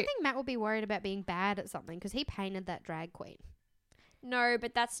I don't think Matt will be worried about being bad at something because he painted that drag queen. no,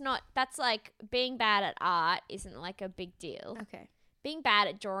 but that's like being bad at art isn't like a big deal. Okay. Being bad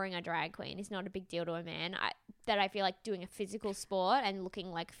at drawing a drag queen is not a big deal to a man. I feel like doing a physical sport and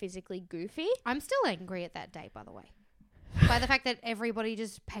looking like physically goofy. I'm still angry at that date, by the way. By the fact that everybody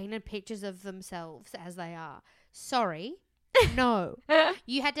just painted pictures of themselves as they are. Sorry. No.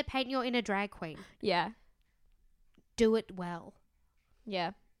 You had to paint your inner drag queen. Yeah. Do it well.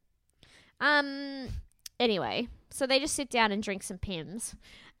 Yeah. Anyway, so they just sit down and drink some Pims.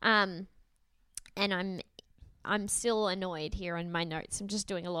 And I'm still annoyed here in my notes. I'm just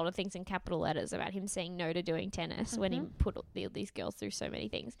doing a lot of things in capital letters about him saying no to doing tennis when he put these girls through so many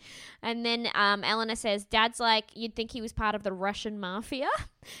things. And then Eleanor says, Dad's like, you'd think he was part of the Russian mafia,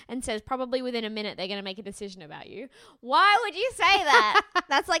 and says probably within a minute they're going to make a decision about you. Why would you say that?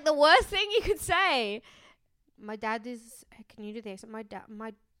 That's like the worst thing you could say. My dad is... Can you do this? My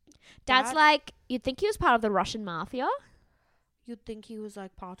Dad's like, you'd think he was part of the Russian mafia? You'd think he was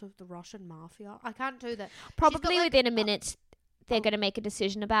like part of the Russian mafia. I can't do that. Probably within a minute they're going to make a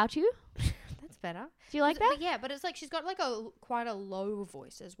decision about you. That's better. Do you like that? But yeah, but it's like she's got like quite a low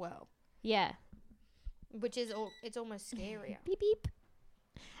voice as well, Yeah. which is it's almost scarier. Beep beep.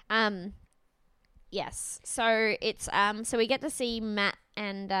 Yes. So it's so we get to see Matt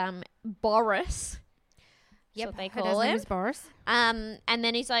and Boris. That's what they her call dad's name him. is Boris. And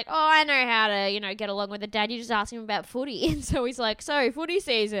then he's like, "Oh, I know how to, get along with the dad. You just ask him about footy." And so he's like, "So footy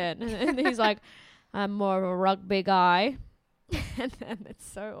season," and he's like, "I'm more of a rugby guy," and then it's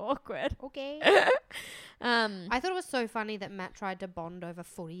so awkward. Okay. I I thought it was so funny that Matt tried to bond over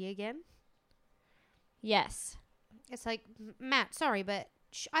footy again. Yes. It's like, Matt, sorry, but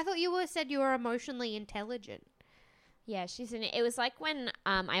I thought you said you were emotionally intelligent. Yeah, she's in it. It was like when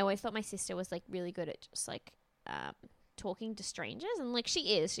I always thought my sister was like really good at just like talking to strangers, and like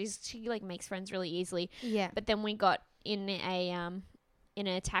she like makes friends really easily. Yeah. But then we got in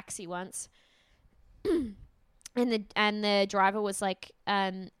a taxi once, and the driver was like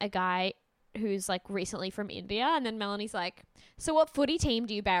a guy who's like recently from India, and then Melanie's like, so what footy team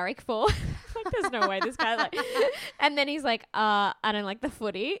do you barrack for? Like, there's no way this guy's like, and then he's like, I don't like the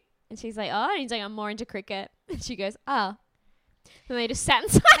footy, and she's like, oh, and he's like, I'm more into cricket, and she goes, oh, and they just sat in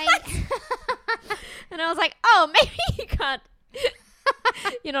silence. And I was like, oh, maybe you can't,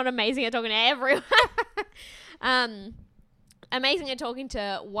 you're not amazing at talking to everyone. Amazing at talking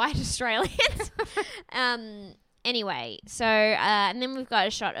to white Australians. Anyway, so and then we've got a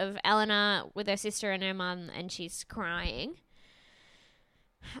shot of Eleanor with her sister and her mum, and she's crying.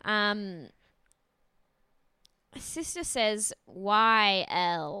 Sister says, "Why,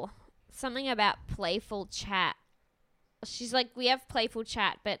 Elle? Something about playful chat." She's like, "We have playful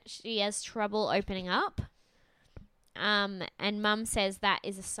chat, but she has trouble opening up." And Mum says that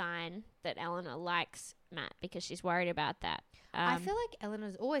is a sign that Eleanor likes Matt because she's worried about that. I feel like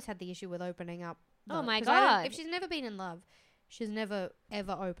Eleanor's always had the issue with opening up. Oh though, my 'cause I don't- God. If she's never been in love, she's never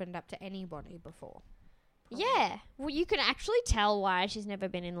ever opened up to anybody before. Yeah. Well, you can actually tell why she's never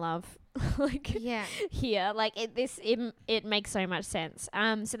been in love. Like Yeah. here, like it makes so much sense.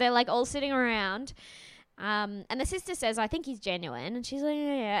 So they're like all sitting around, and the sister says, "I think he's genuine," and she's like,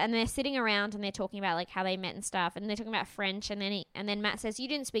 "Yeah." And they're sitting around and they're talking about like how they met and stuff, and they're talking about French, and then Matt says, "You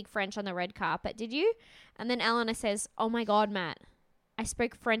didn't speak French on the red carpet, did you?" And then Eleanor says, "Oh my God, Matt, I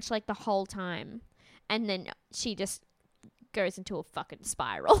spoke French like the whole time," and then she just goes into a fucking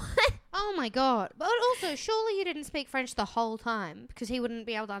spiral. Oh my God. But also, surely you didn't speak French the whole time because he wouldn't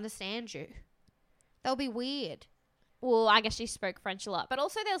be able to understand you. That would be weird. Well, I guess she spoke French a lot, but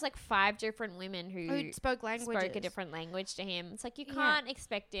also there was like 5 different women Who who spoke languages. spoke a different language to him. It's like you Yeah. can't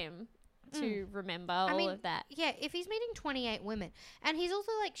expect him to remember all of that. Yeah, if he's meeting 28 women, and he's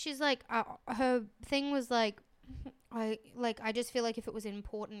also like, she's like, her thing was like, I just feel like if it was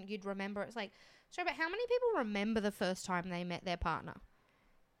important, you'd remember. It's like, sorry, but how many people remember the first time they met their partner?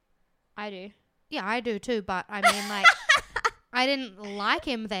 I do. Yeah, I do too, but I mean, like, I didn't like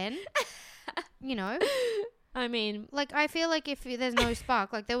him then, you know? I mean, Like, I feel like if there's no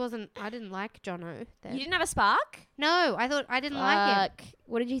spark, like, I didn't like Jono then. you didn't have a spark? No, I didn't like him. Fuck.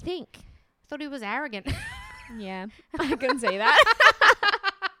 What did you think? I thought he was arrogant. Yeah, I can see that.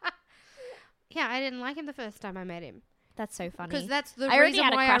 Yeah, I didn't like him the first time I met him. That's so funny. Because that's the I already reason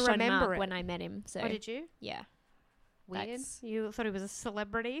had a why crush I on remember Mark it. when I met him. So Oh, did you? yeah. Weird. That's- You thought he was a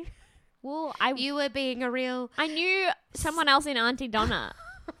celebrity? Well, You were being a real... I knew someone else in Auntie Donna.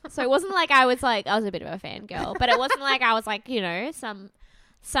 So it wasn't like I was a bit of a fangirl, but it wasn't like I was like, you know,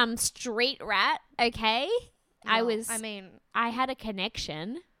 some street rat, okay? Well, I mean, I had a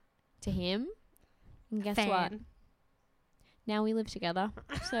connection to him. And guess what? fan. Now we live together.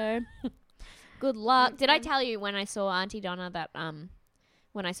 So good luck. Did I tell you when I saw Auntie Donna that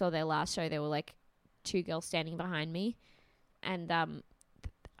when I saw their last show there were like 2 girls standing behind me, and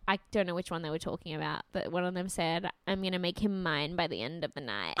I don't know which one they were talking about, but one of them said, "I'm going to make him mine by the end of the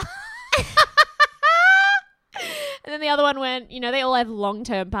night." And then the other one went, you know, they all have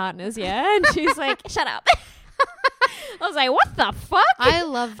long-term partners, yeah? And she's like, "Shut up." I was like, what the fuck? I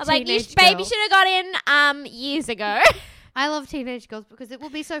love I was like, teenage baby girls. should have got in years ago. I love teenage girls because it will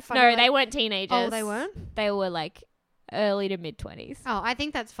be so funny. No, like- they weren't teenagers. Oh, they weren't? They were like early to mid-20s. Oh, I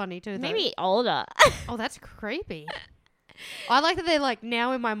think that's funny too, though. Maybe older. Oh, that's creepy. I like that they're like,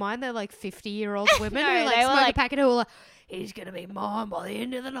 now in my mind, they're like 50-year-old women No, who like they were smoke a like- packet who are like, he's going to be mine by the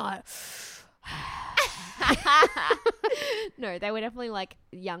end of the night. No, they were definitely like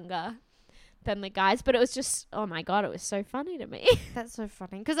younger than the guys, but it was just, oh my God, it was so funny to me. That's so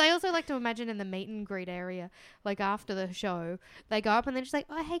funny. Because I also like to imagine in the meet and greet area, like after the show, they go up and they're just like,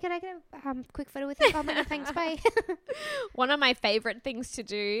 oh, hey, can I get a quick photo with you? Oh, my God, thanks, bye. One of my favorite things to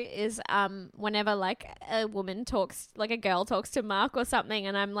do is whenever like a woman talks, like a girl talks to Mark or something,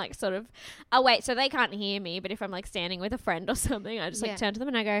 and I'm like sort of, oh wait, so they can't hear me, but if I'm like standing with a friend or something, I just like Yeah. turn to them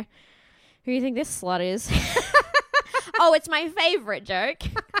and I go, who do you think this slut is? Oh, it's my favorite joke.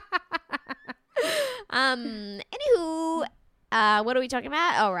 Anywho, what are we talking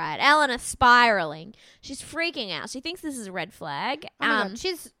about? All right, Eleanor spiraling. She's freaking out. She thinks this is a red flag. Oh my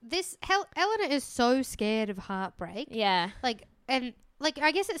God. Eleanor is so scared of heartbreak. Yeah. Like, and like,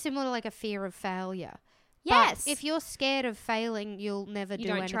 I guess it's similar to like a fear of failure. Yes. But if you're scared of failing, you'll never You do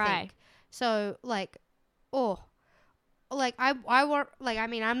don't anything. try. So like, like I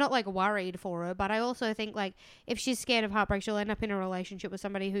mean, I'm not like worried for her, but I also think like if she's scared of heartbreak, she'll end up in a relationship with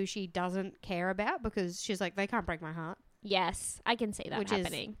somebody who she doesn't care about because she's like, they can't break my heart. Yes, I can see that which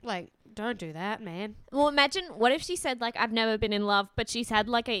happening. is like, don't do that, man. Well, imagine what if she said like, I've never been in love, but she's had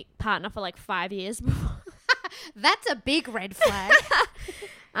like a partner for like 5 years before. That's a big red flag.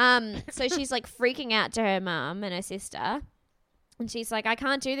 So she's like freaking out to her mum and her sister. And she's like, I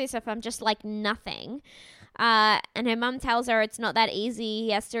can't do this if I'm just like nothing. And her mum tells her it's not that easy. He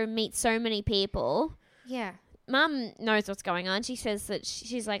has to meet so many people. Yeah. Mum knows what's going on. She says that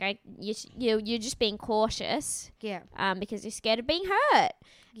she's like, you're just being cautious. Yeah. Because you're scared of being hurt.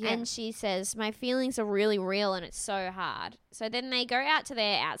 Yeah. And she says, my feelings are really real and it's so hard. So then they go out to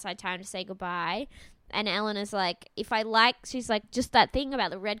their outside town to say goodbye. And Eleanor's like, she's like, just that thing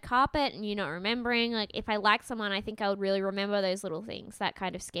about the red carpet and you not remembering. Like, if I like someone, I think I would really remember those little things. That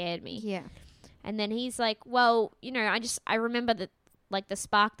kind of scared me. Yeah. And then he's like, well, I remember the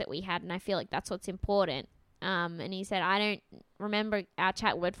spark that we had and I feel like that's what's important. And he said, I don't remember our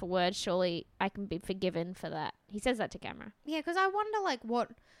chat word for word. Surely I can be forgiven for that. He says that to camera. Yeah, because I wonder, like,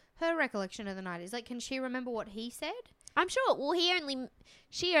 what her recollection of the night is. Like, can she remember what he said? I'm sure. Well,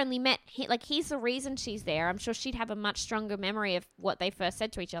 she only met, he's the reason she's there. I'm sure she'd have a much stronger memory of what they first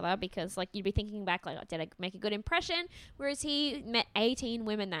said to each other because, like, you'd be thinking back, like, did I make a good impression? Whereas he met 18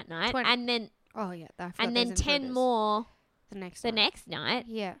 women that night. 20. And then, Oh, yeah. and then 10 more the next night.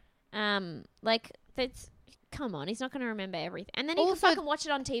 Yeah. Like, that's... Come on, he's not going to remember everything. And then he Also- can fucking watch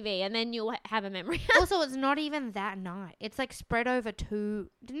it on TV and then you'll have a memory. Also, it's not even that night. It's, like, spread over two...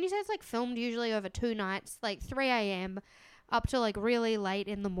 Didn't you say it's, like, filmed usually over 2 nights? Like, 3 a.m. up to, like, really late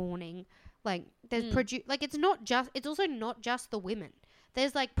in the morning. Like, there's like, it's not just... It's also not just the women.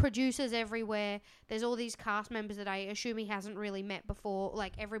 There's, like, producers everywhere. There's all these cast members that I assume he hasn't really met before.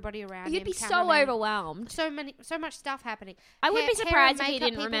 Like, everybody around him. You'd be so cameramen. overwhelmed. So much stuff happening. I would be Hair and surprised if he makeup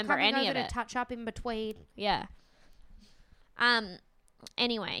didn't people remember coming any over of it. to touch up in between. Yeah.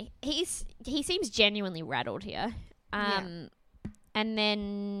 Anyway, he seems genuinely rattled here. And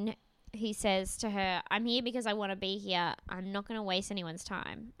then he says to her, I'm here because I want to be here. I'm not going to waste anyone's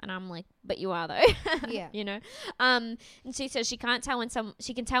time. And I'm like, but you are though. Yeah. And she says she can tell when someone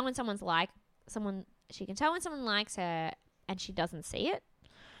likes her and she doesn't see it.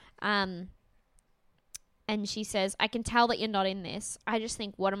 And she says, I can tell that you're not in this. I just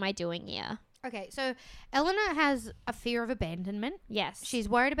think, what am I doing here? Okay, so Eleanor has a fear of abandonment. Yes. She's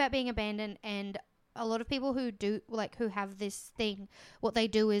worried about being abandoned, and a lot of people who have this thing, what they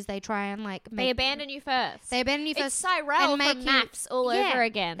do is they try and they abandon you first. They abandon you first. It's Cyrell from Maps all over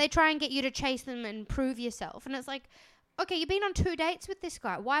again. They try and get you to chase them and prove yourself, and it's like, okay, you've been on 2 dates with this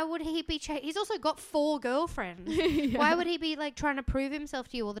guy. Why would he be? He's also got 4 girlfriends. Yeah. Why would he be like trying to prove himself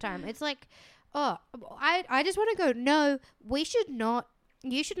to you all the time? It's like, oh, I just want to go. No, we should not.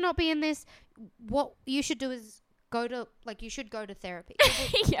 You should not be in this. What you should do is you should go to therapy.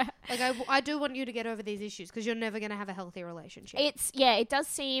 Yeah. Like, I do want you to get over these issues because you're never going to have a healthy relationship. It does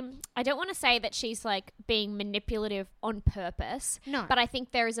seem, I don't want to say that she's like being manipulative on purpose. No. But I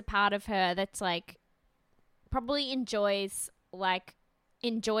think there is a part of her that's like, probably enjoys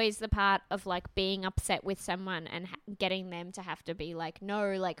the part of like being upset with someone and getting them to have to be like,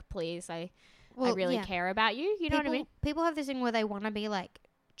 no, like, please, I really care about you. You know what I mean? People have this thing where they want to be like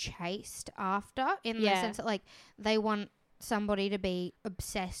chased after in the sense that like they want somebody to be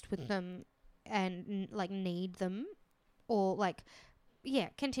obsessed with them and like need them or like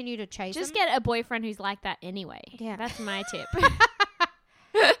continue to chase Just them. get a boyfriend who's like that anyway. Yeah. That's my tip.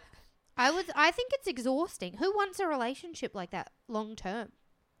 I think it's exhausting. Who wants a relationship like that long term?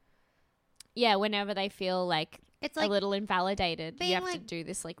 Yeah, whenever they feel like It's a like little invalidated, you have to like, do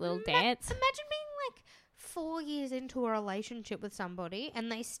this like little dance. Imagine being like 4 years into a relationship with somebody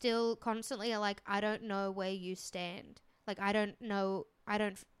and they still constantly are like, I don't know where you stand. Like, I don't know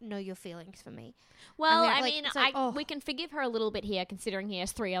your feelings for me. Well, I mean, it's like, we can forgive her a little bit here considering he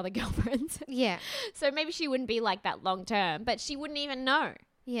has 3 other girlfriends. Yeah. So maybe she wouldn't be like that long term, but she wouldn't even know.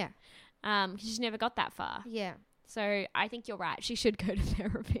 Yeah. Because she's never got that far. Yeah. So I think you're right. She should go to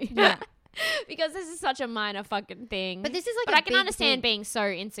therapy. Yeah. Because this is such a minor fucking thing. But this is like But a I can big understand thing. being so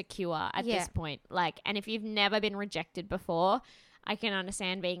insecure at Yeah. this point. Like, and if you've never been rejected before, I can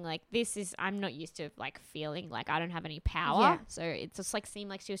understand being like, I'm not used to like feeling like I don't have any power. Yeah. So it just like seemed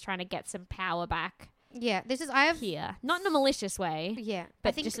like she was trying to get some power back Yeah. I have here. Not in a malicious way, Yeah.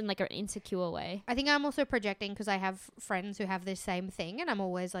 but just in like an insecure way. I think I'm also projecting because I have friends who have this same thing and I'm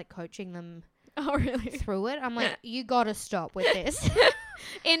always like coaching them Oh, really? through it. I'm like, you gotta stop with this.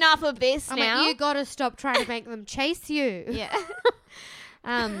 Enough of this I'm now. like, you gotta stop trying to make them chase you. Yeah.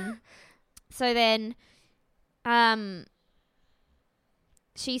 So then,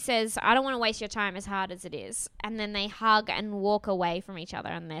 she says, I don't want to waste your time as hard as it is. And then they hug and walk away from each other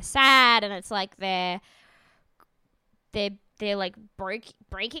and they're sad and it's like they're they're like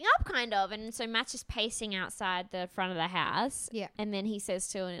breaking up kind of, and so Matt's just pacing outside the front of the house. Yeah. And then he says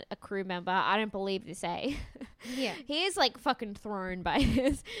to a crew member, "I don't believe this, eh?" Yeah. He is like fucking thrown by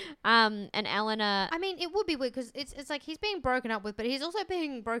this. And Eleanor, I mean, it would be weird because it's like he's being broken up with, but he's also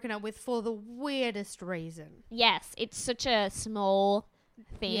being broken up with for the weirdest reason. yes, it's such a small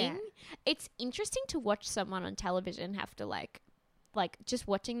thing. Yeah. It's interesting to watch someone on television have to like just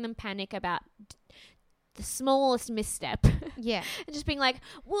watching them panic about the smallest misstep. Yeah. And just being like,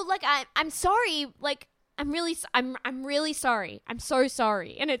 well, like I'm sorry, like I'm really sorry. I'm so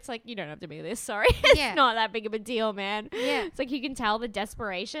sorry. And it's like, you don't have to be this sorry. It's Yeah. not that big of a deal, man. Yeah. It's like you can tell the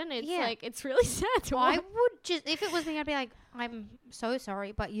desperation. It's Yeah. like it's really sad to I watch. would just, if it was me, I'd be like, I'm so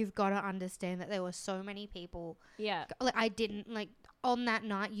sorry, but you've got to understand that there were so many people. Yeah. Like, I didn't, like, on that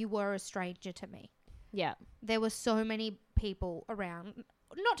night, you were a stranger to me. Yeah. There were so many people around.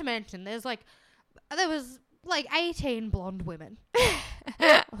 Not to mention, there was like 18 blonde women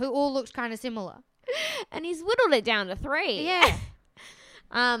who all looked kind of similar. And he's whittled it down to 3. Yeah.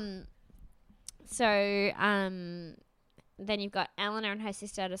 Then you've got Eleanor and her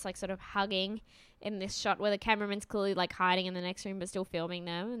sister just like sort of hugging in this shot where the cameraman's clearly like hiding in the next room but still filming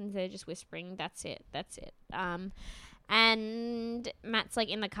them, and they're just whispering, that's it. And Matt's like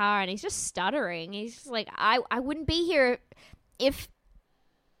in the car and he's just stuttering. He's just like, I wouldn't be here if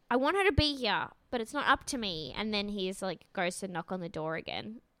I want her to be here, but it's not up to me. And then he's like goes to knock on the door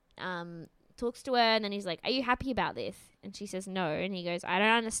again. Talks to her, and then he's like, are you happy about this? And she says no, and he goes, I don't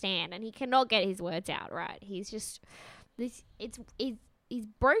understand. And he cannot get his words out right. He's just he's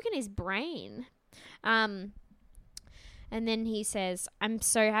broken his brain. And then he says, I'm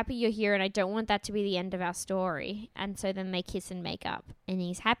so happy you're here, and I don't want that to be the end of our story. And so then they kiss and make up, and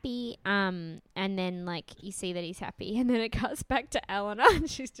he's happy. And then like you see that he's happy, and then it cuts back to Eleanor, and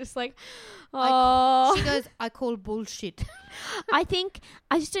she's just like, oh. She goes, I call bullshit. I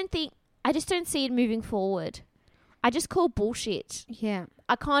just don't see it moving forward. I just call bullshit. Yeah.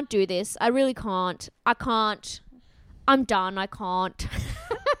 I can't do this. I really can't. I can't. I'm done. I can't.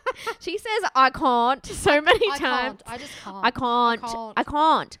 She says I can't so many times. I just can't. I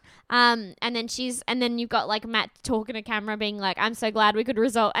can't. And then you've got like Matt talking to camera being like, I'm so glad we could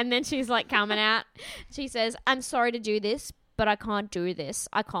resolve. And then she's like coming out. She says, I'm sorry to do this, but I can't do this.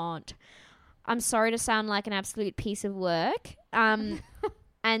 I can't. I'm sorry to sound like an absolute piece of work. And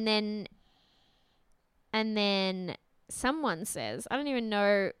then someone says, I don't even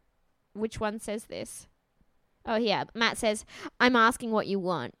know which one says this. Oh, yeah. Matt says, I'm asking what you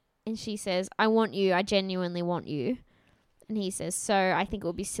want. And she says, I want you. I genuinely want you. And he says, so I think it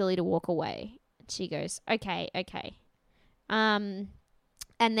would be silly to walk away. And she goes, okay. And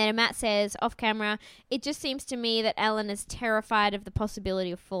then Matt says, off camera, it just seems to me that Ellen is terrified of the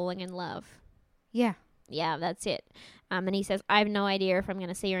possibility of falling in love. Yeah. Yeah, that's it. And he says, I have no idea if I'm going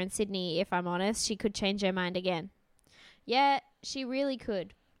to see her in Sydney. If I'm honest, she could change her mind again. Yeah, she really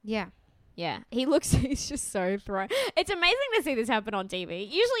could. Yeah. Yeah, he's just so thrown. It's amazing to see this happen on TV.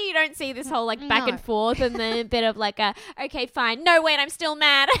 Usually you don't see this whole like back and forth and then a bit of like a, okay, fine. No, wait, I'm still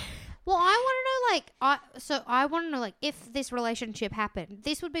mad. Well, I want to know like if this relationship happened,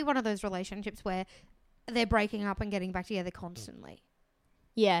 this would be one of those relationships where they're breaking up and getting back together constantly.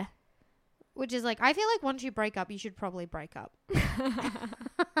 Yeah. Which is like, I feel like once you break up, you should probably break up.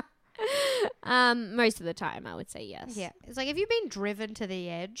 Most of the time, I would say yes. Yeah. It's like if you've been driven to the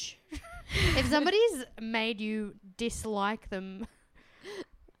edge, if somebody's made you dislike them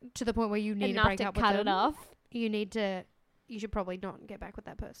to the point where you need to break up with them, cut it off. You should probably not get back with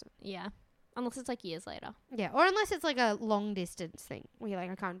that person. Yeah. Unless it's like years later. Yeah. Or unless it's like a long distance thing where you're like,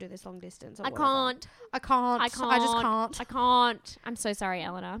 I can't do this long distance. Or I whatever. can't. I just can't. I can't. I'm so sorry,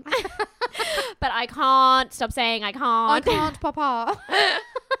 Eleanor. But I can't. Stop saying I can't. I can't, Papa.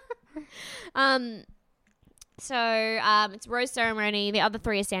 So it's rose ceremony. The other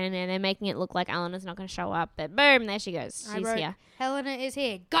 3 are standing there. They're making it look like Eleanor's not going to show up. But boom, there she goes. She's here. Helena is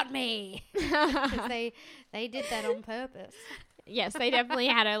here. Got me. 'Cause they did that on purpose. Yes, they definitely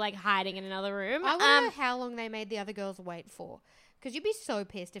had her like hiding in another room. I wonder how long they made the other girls wait for. Because you'd be so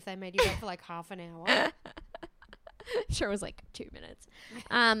pissed if they made you wait for like half an hour. Sure, it was like 2 minutes.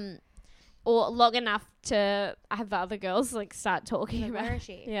 Or long enough to have the other girls like start talking Like, about. where is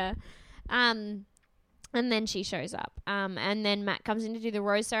she? Yeah. And then she shows up. And then Matt comes in to do the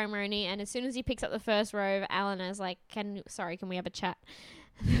rose ceremony. And as soon as he picks up the first robe, Eleanor's like, can we have a chat?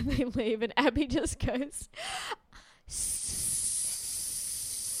 And then they leave. And Abby just goes,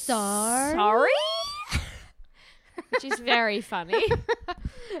 sorry? Which is very funny.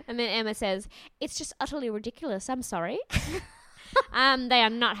 And then Emma says, it's just utterly ridiculous. I'm sorry. They are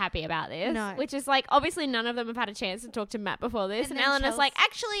not happy about this. No. Which is like, obviously none of them have had a chance to talk to Matt before this. And And then Eleanor's like, Chelsea-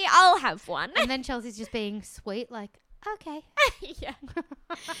 actually, I'll have one. And then Chelsea's just being sweet, like, okay. Yeah.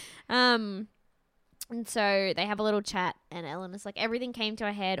 And so they have a little chat, and Eleanor's like, everything came to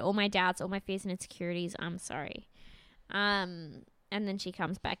a head, all my doubts, all my fears and insecurities, I'm sorry. And then she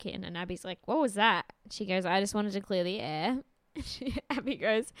comes back in, and Abby's like, what was that? She goes, I just wanted to clear the air. Abby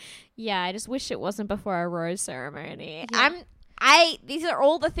goes, yeah, I just wish it wasn't before a rose ceremony. Yeah. These are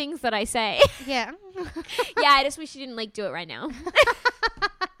all the things that I say. Yeah. Yeah, I just wish you didn't like do it right now.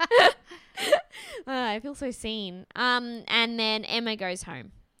 I feel so seen. And then Emma goes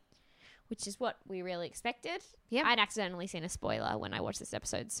home, which is what we really expected. Yep. I'd accidentally seen a spoiler when I watched this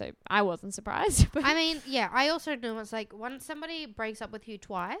episode, so I wasn't surprised. But I mean, yeah, I also know it's like once somebody breaks up with you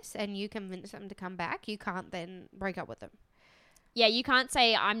twice and you convince them to come back, you can't then break up with them. yeah, you can't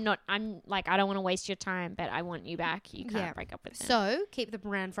say I don't want to waste your time, but I want you back. You can't Yeah. break up with them. So keep them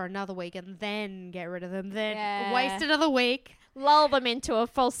around for another week and then get rid of them. Then Yeah. waste another week. Lull them into a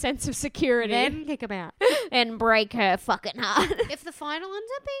false sense of security Then kick them out. and break her fucking heart. If the final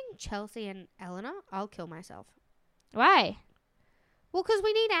ends up being Chelsea and Eleanor, I'll kill myself. Why? Well, because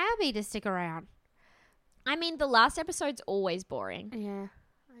we need Abby to stick around. I mean, the last episode's always boring. Yeah,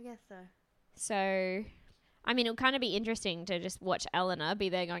 I guess so. So, I mean, it'll kind of be interesting to just watch Eleanor be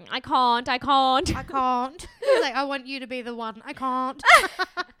there going, I can't. I can't. He's like, I want you to be the one. I can't.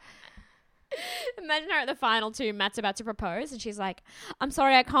 Imagine her at the final two. Matt's about to propose, and she's like, I'm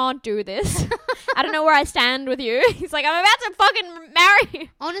sorry, I can't do this. I don't know where I stand with you. He's like, I'm about to fucking marry you.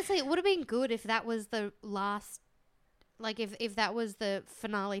 Honestly, it would have been good if that was the last, like if that was the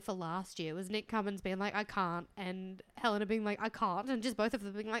finale for last year, was Nick Cummins being like, I can't, and Helena being like, I can't, and just both of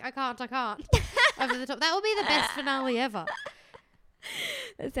them being like, I can't. Over the top. That would be the best finale ever.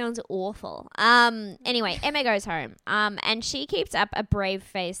 That sounds awful. Anyway, Emma goes home. And she keeps up a brave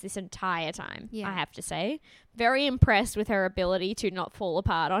face this entire time, Yeah. I have to say. Very impressed with her ability to not fall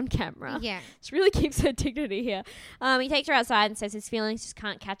apart on camera. Yeah. She really keeps her dignity here. He takes her outside and says his feelings just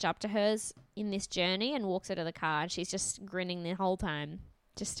can't catch up to hers in this journey, and walks her to the car, and she's just grinning the whole time.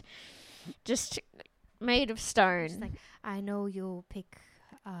 Just made of stone. She's like, I know you'll pick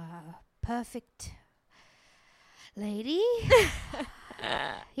perfect lady.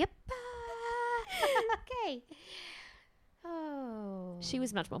 Yep. Okay. Oh. She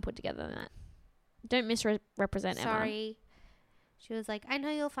was much more put together than that. Don't misrepresent Emma. Sorry. She was like, I know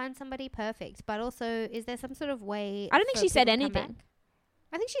you'll find somebody perfect, but also, is there some sort of way? I don't think for she said people to come anything. back?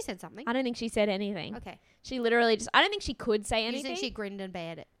 I think she said something. I don't think she said anything. Okay. She literally just, I don't think she could say You anything. think she grinned and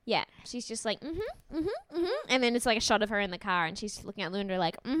bared it? Yeah. She's just like, And then it's like a shot of her in the car, and she's looking out the window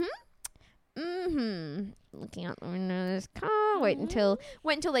like, looking out the window of this car. Wait until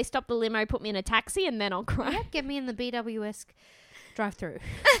they stop the limo, put me in a taxi, and then I'll cry. Yep. Get me in the BWS drive-through.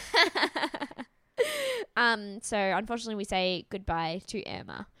 So unfortunately we say goodbye to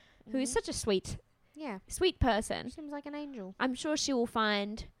Emma, who's such a sweet Yeah. person. Seems like an angel. I'm sure she will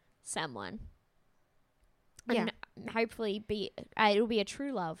find someone. And hopefully it'll be a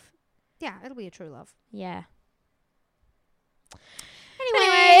true love. Yeah, it'll be a true love. Yeah.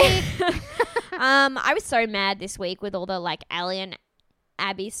 Anyway. I was so mad this week with all the like Allie and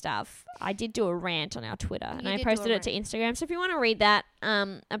Abby stuff. I did do a rant on our Twitter, and I posted it to Instagram. So if you want to read that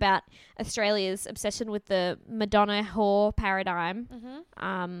about Australia's obsession with the Madonna whore paradigm,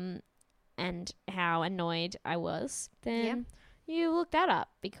 and how annoyed I was, then you look that up,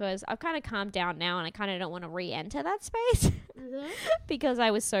 because I've kind of calmed down now, and I kind of don't want to re-enter that space because I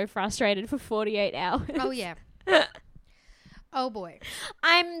was so frustrated for 48 hours. Oh, yeah. Oh, boy.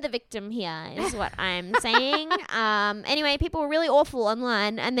 I'm the victim here, is what I'm saying. Anyway, people were really awful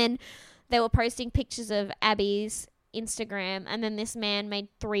online, and then they were posting pictures of Abby's Instagram, and then this man made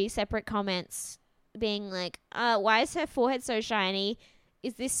 3 separate comments being like, why is her forehead so shiny?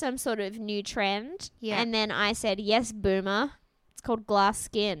 Is this some sort of new trend? Yeah. And then I said, yes, boomer. It's called glass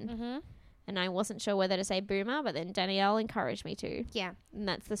skin. Mm-hmm. And I wasn't sure whether to say boomer, but then Danielle encouraged me to. Yeah. And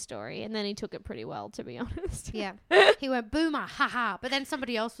that's the story. And then he took it pretty well, to be honest. Yeah. He went, boomer, haha. But then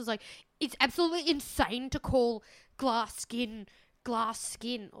somebody else was like, it's absolutely insane to call glass skin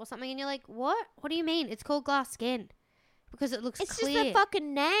or something. And you're like, what? What do you mean? It's called glass skin. Because it looks It's clear. just the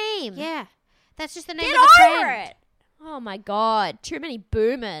fucking name. Yeah. That's just the name Get of the over trend. it. Oh my God. Too many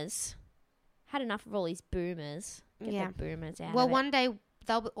boomers. Had enough of all these boomers. Get Yeah. the boomers out Well, of it. one day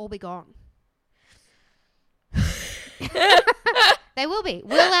they'll all be gone. They will be.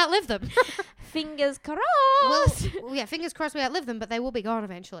 We'll outlive them. Fingers crossed. Yeah, fingers crossed we outlive them, but they will be gone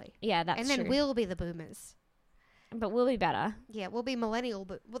eventually. Yeah, that's and then true. we'll be the boomers. But we'll be better. Yeah, we'll be millennial,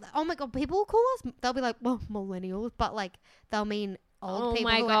 but oh my god, people will call us. They'll be like, well, millennials, but like they'll mean old Oh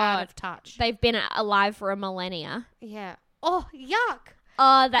people my who are out God. of touch. They've been alive for a millennia. Yeah. Oh, yuck.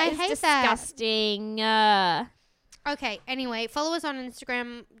 Oh, that I is hate that. disgusting. Okay. Anyway, follow us on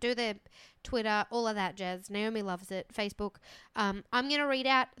Instagram. Do the Twitter, all of that jazz. Naomi loves it. Facebook. I'm gonna read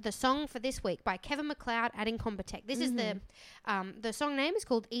out the song for this week by Kevin MacLeod at Incompetech. This is the song name is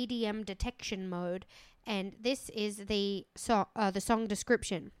called EDM Detection Mode, and this is the song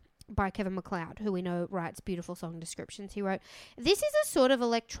description by Kevin MacLeod, who we know writes beautiful song descriptions. He wrote, "This is a sort of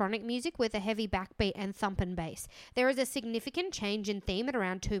electronic music with a heavy backbeat and thumping bass. There is a significant change in theme at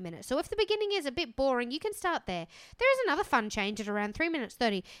around 2 minutes. So if the beginning is a bit boring, you can start there. There is another fun change at around 3 minutes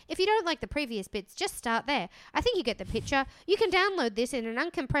 30. If you don't like the previous bits, just start there. I think you get the picture. You can download this in an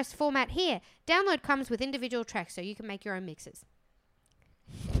uncompressed format here. Download comes with individual tracks, so you can make your own mixes."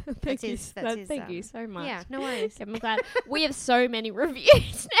 Thank you so much. Yeah, no worries. Kevin MacLeod. We have so many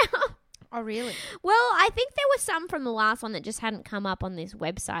reviews now. Oh, really? Well, I think there were some from the last one that just hadn't come up on this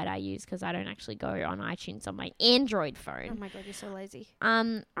website I use because I don't actually go on iTunes on my Android Oh phone. my god, you're so lazy.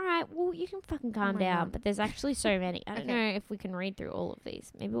 All right, well, you can fucking calm my down, God. but there's actually so many. I don't Okay. know if we can read through all of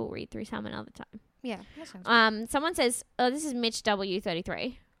these. Maybe we'll read through some another time. Yeah, that sounds good. Someone says, oh, this is Mitch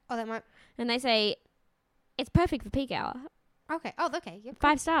W33, Oh, that might... and they say, it's perfect for peak hour. Okay. Oh, okay. Yep.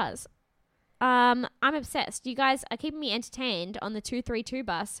 5 stars. I'm obsessed. You guys are keeping me entertained on the 232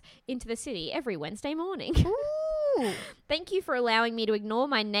 bus into the city every Wednesday morning. Ooh. Thank you for allowing me to ignore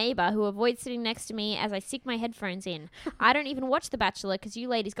my neighbour who avoids sitting next to me as I stick my headphones in. I don't even watch The Bachelor because you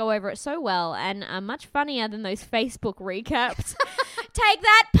ladies go over it so well and are much funnier than those Facebook recaps. Take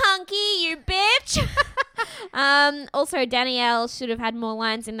that, Punky, you bitch! Also, Danielle should have had more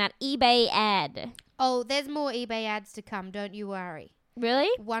lines in that eBay ad. Oh, there's more eBay ads to come. Don't you worry. Really?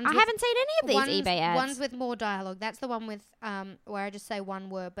 Ones I with- haven't seen any of these eBay ads. Ones with more dialogue. That's the one with where I just say one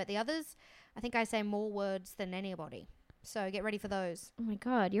word, but the others, I think I say more words than anybody. So get ready for those. Oh my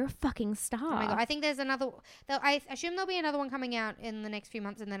god, you're a fucking star. Oh my god! I think there's another. I assume there'll be another one coming out in the next few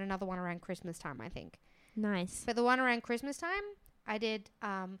months, and then another one around Christmas time. I think. Nice. But the one around Christmas time, I did.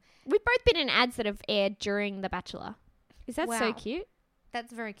 We've both been in ads that have aired during The Bachelor. Is that so Wow. cute?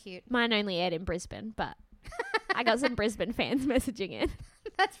 That's very cute. Mine only aired in Brisbane, but I got some Brisbane fans messaging in.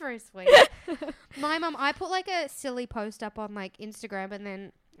 That's very sweet. My mum, I put like a silly post up on like Instagram, and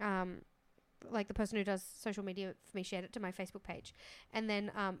then like the person who does social media for me shared it to my Facebook page, and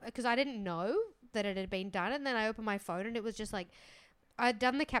then because I didn't know that it had been done, and then I opened my phone and it was just like I'd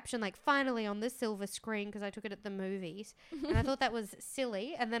done the caption like finally on this silver screen because I took it at the movies, and I thought that was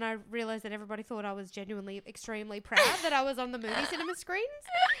silly, and then I realized that everybody thought I was genuinely extremely proud that I was on the movie cinema screens,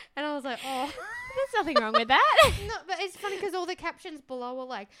 and I was like, oh. There's nothing wrong with that. No, but it's funny because all the captions below are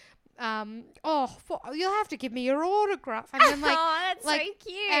like, you'll have to give me your autograph. And then like, oh, that's like, so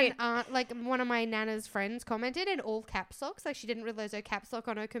cute. and like one of my nana's friends commented in all caps locks, like she didn't realize her caps lock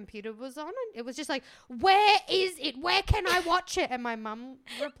on her computer was on, and it was just like, where is it? Where can I watch it? And my mum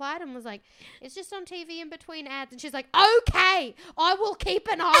replied and was like, it's just on TV in between ads. And she's like, okay, I will keep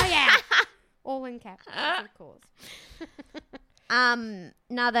an eye out. All in caps, of course.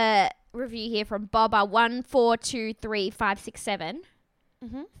 Another review here from Boba 1423567.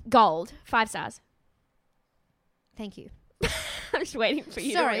 Mm-hmm. Gold, 5 stars. Thank you. I'm just waiting for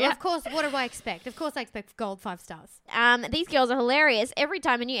you. Sorry, to of course. What do I expect? Of course, I expect gold 5 stars. These girls are hilarious. Every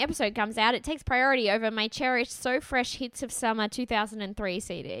time a new episode comes out, it takes priority over my cherished So Fresh Hits of Summer 2003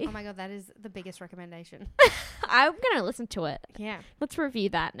 CD. Oh my god, that is the biggest recommendation. I'm gonna listen to it. Yeah. Let's review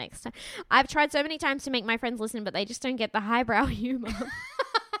that next time. I've tried so many times to make my friends listen, but they just don't get the highbrow humor.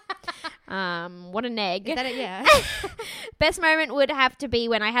 What a neg. Is that it? Yeah. Best moment would have to be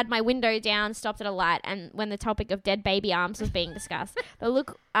when I had my window down, stopped at a light, and when the topic of dead baby arms was being discussed. The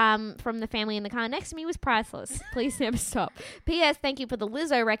look from the family in the car next to me was priceless. Please never stop. P.S. Thank you for the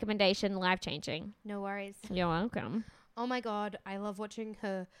Lizzo recommendation. Life-changing. No worries. You're welcome. Oh my god, I love watching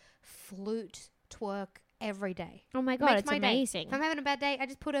her flute twerk every day. Oh my God, Makes it's my day. amazing. If I'm having a bad day, I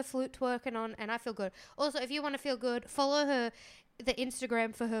just put her flute twerking on and I feel good. Also, if you want to feel good, follow her, the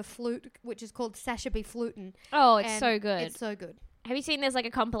Instagram for her flute, which is called Sasha B. Flutin'. Oh, it's And so good. It's so good. Have you seen there's like a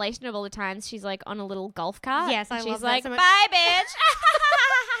compilation of all the times she's like on a little golf cart? Yes, I and love she's that like, so much. bye, bitch.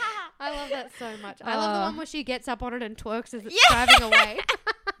 I love that so much. I love the one where she gets up on it and twerks as it's Yeah. driving away.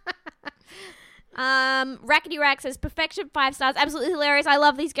 Rackety Rack says perfection, 5 stars, absolutely hilarious. I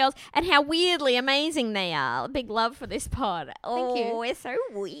love these girls and how weirdly amazing they are. Big love for this pod. Oh, you. we're so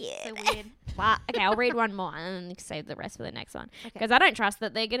weird. So weird. Well, okay, I'll read one more and then save the rest for the next one Okay. because I don't trust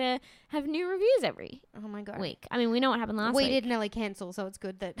that they're gonna have new reviews every Oh my god. week. I mean, we know what happened last we week, did nearly cancel, so it's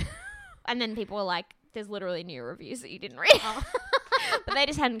good that. and then people were like, There's literally new reviews that you didn't read. But they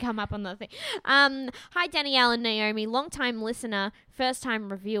just hadn't come up on the thing. Hi, Danielle and Naomi. Long-time listener,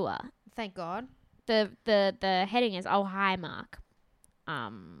 first-time reviewer. Thank God. The heading is, oh, hi, Mark.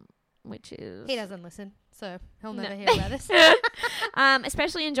 Which is... He doesn't listen, so he'll never hear about this.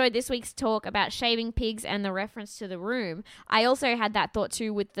 Especially enjoyed this week's talk about shaving pigs and the reference to The Room. I also had that thought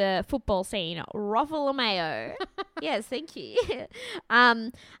too with the football scene. Ruffalo. Yes, thank you.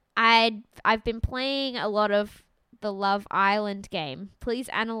 I've been playing a lot of the Love Island game. Please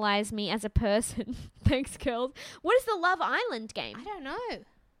analyze me as a person. Thanks, girls. What is the Love Island game? I don't know.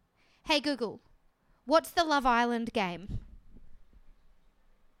 Hey, Google, what's the Love Island game?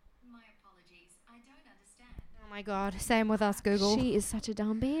 My apologies. I don't understand. Oh my God, same with us, Google. She is such a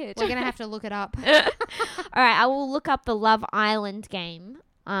dumb bitch. We're going to have to look it up. All right, I will look up the Love Island game.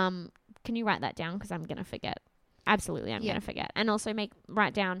 Can you write that down? Because I'm going to forget. Absolutely, I'm going to forget. And also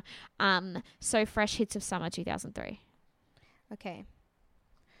write down So Fresh Hits of Summer 2003. Okay.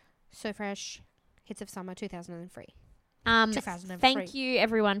 So Fresh Hits of Summer 2003. 2003. Thank you,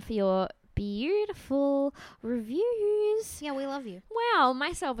 everyone, for your beautiful reviews. Yeah, we love you. Wow,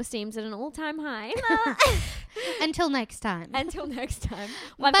 my self-esteem's at an all-time high. Until next time. Until next time.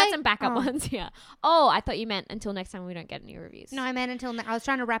 Well, I've got some backup ones here. Oh, I thought you meant until next time we don't get any reviews. No, I meant until... I was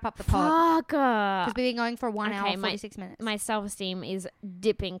trying to wrap up the pod. Fucker. Because we've been going for 1 hour, 46 minutes. My self-esteem is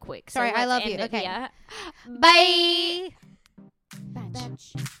dipping quick. Sorry, so I love end you. it Okay. here. Bye.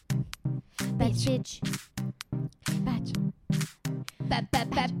 Batch. Bitch. Batch.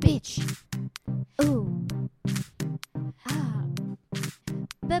 Bitch. Ooh. Ah.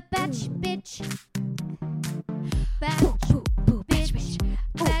 Batch, bitch. Batch, Bitch.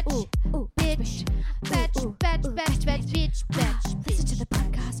 batch, Bitch. bitch, batch. Listen to the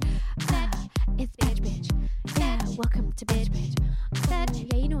podcast. It's Batch Bitch. Yeah, welcome to Batch Bitch. Ooh,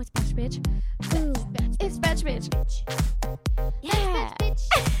 yeah, you know it's Batch Bitch. Ooh, it's Batch Bitch. Yeah.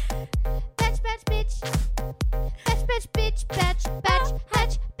 Batch, batch, bitch. Batch, batch, bitch. Batch,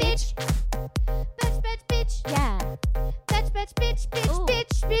 hatch, bitch. Batch, batch, bitch. Yeah. Batch, batch, bitch, bitch, Ooh.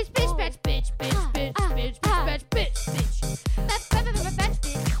 bitch, bitch, bitch, Ooh. batch, bitch, bitch, bitch, bitch, bitch, batch, bitch, bitch. Batch, batch, batch, batch,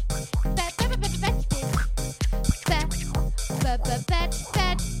 bitch. Batch, batch, batch, batch, bitch. Batch, batch,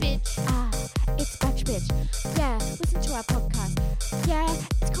 bitch. It's Batch Bitch. Yeah, listen to our podcast. Yeah,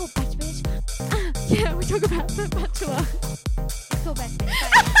 it's called Batch Bitch. Yeah, we talk about The Bachelor. It's called batch,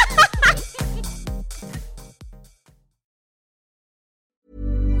 bitch. Bye.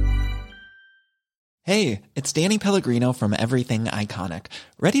 Hey, it's Danny Pellegrino from Everything Iconic.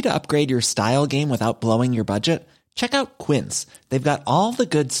 Ready to upgrade your style game without blowing your budget? Check out Quince. They've got all the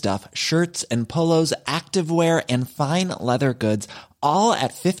good stuff, shirts and polos, activewear, and fine leather goods, all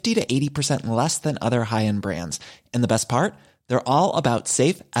at 50 to 80% less than other high-end brands. And the best part? They're all about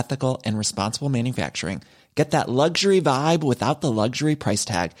safe, ethical, and responsible manufacturing. Get that luxury vibe without the luxury price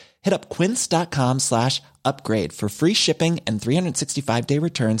tag. Hit up quince.com/upgrade for free shipping and 365-day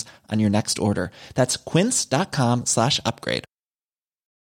returns on your next order. That's quince.com/upgrade.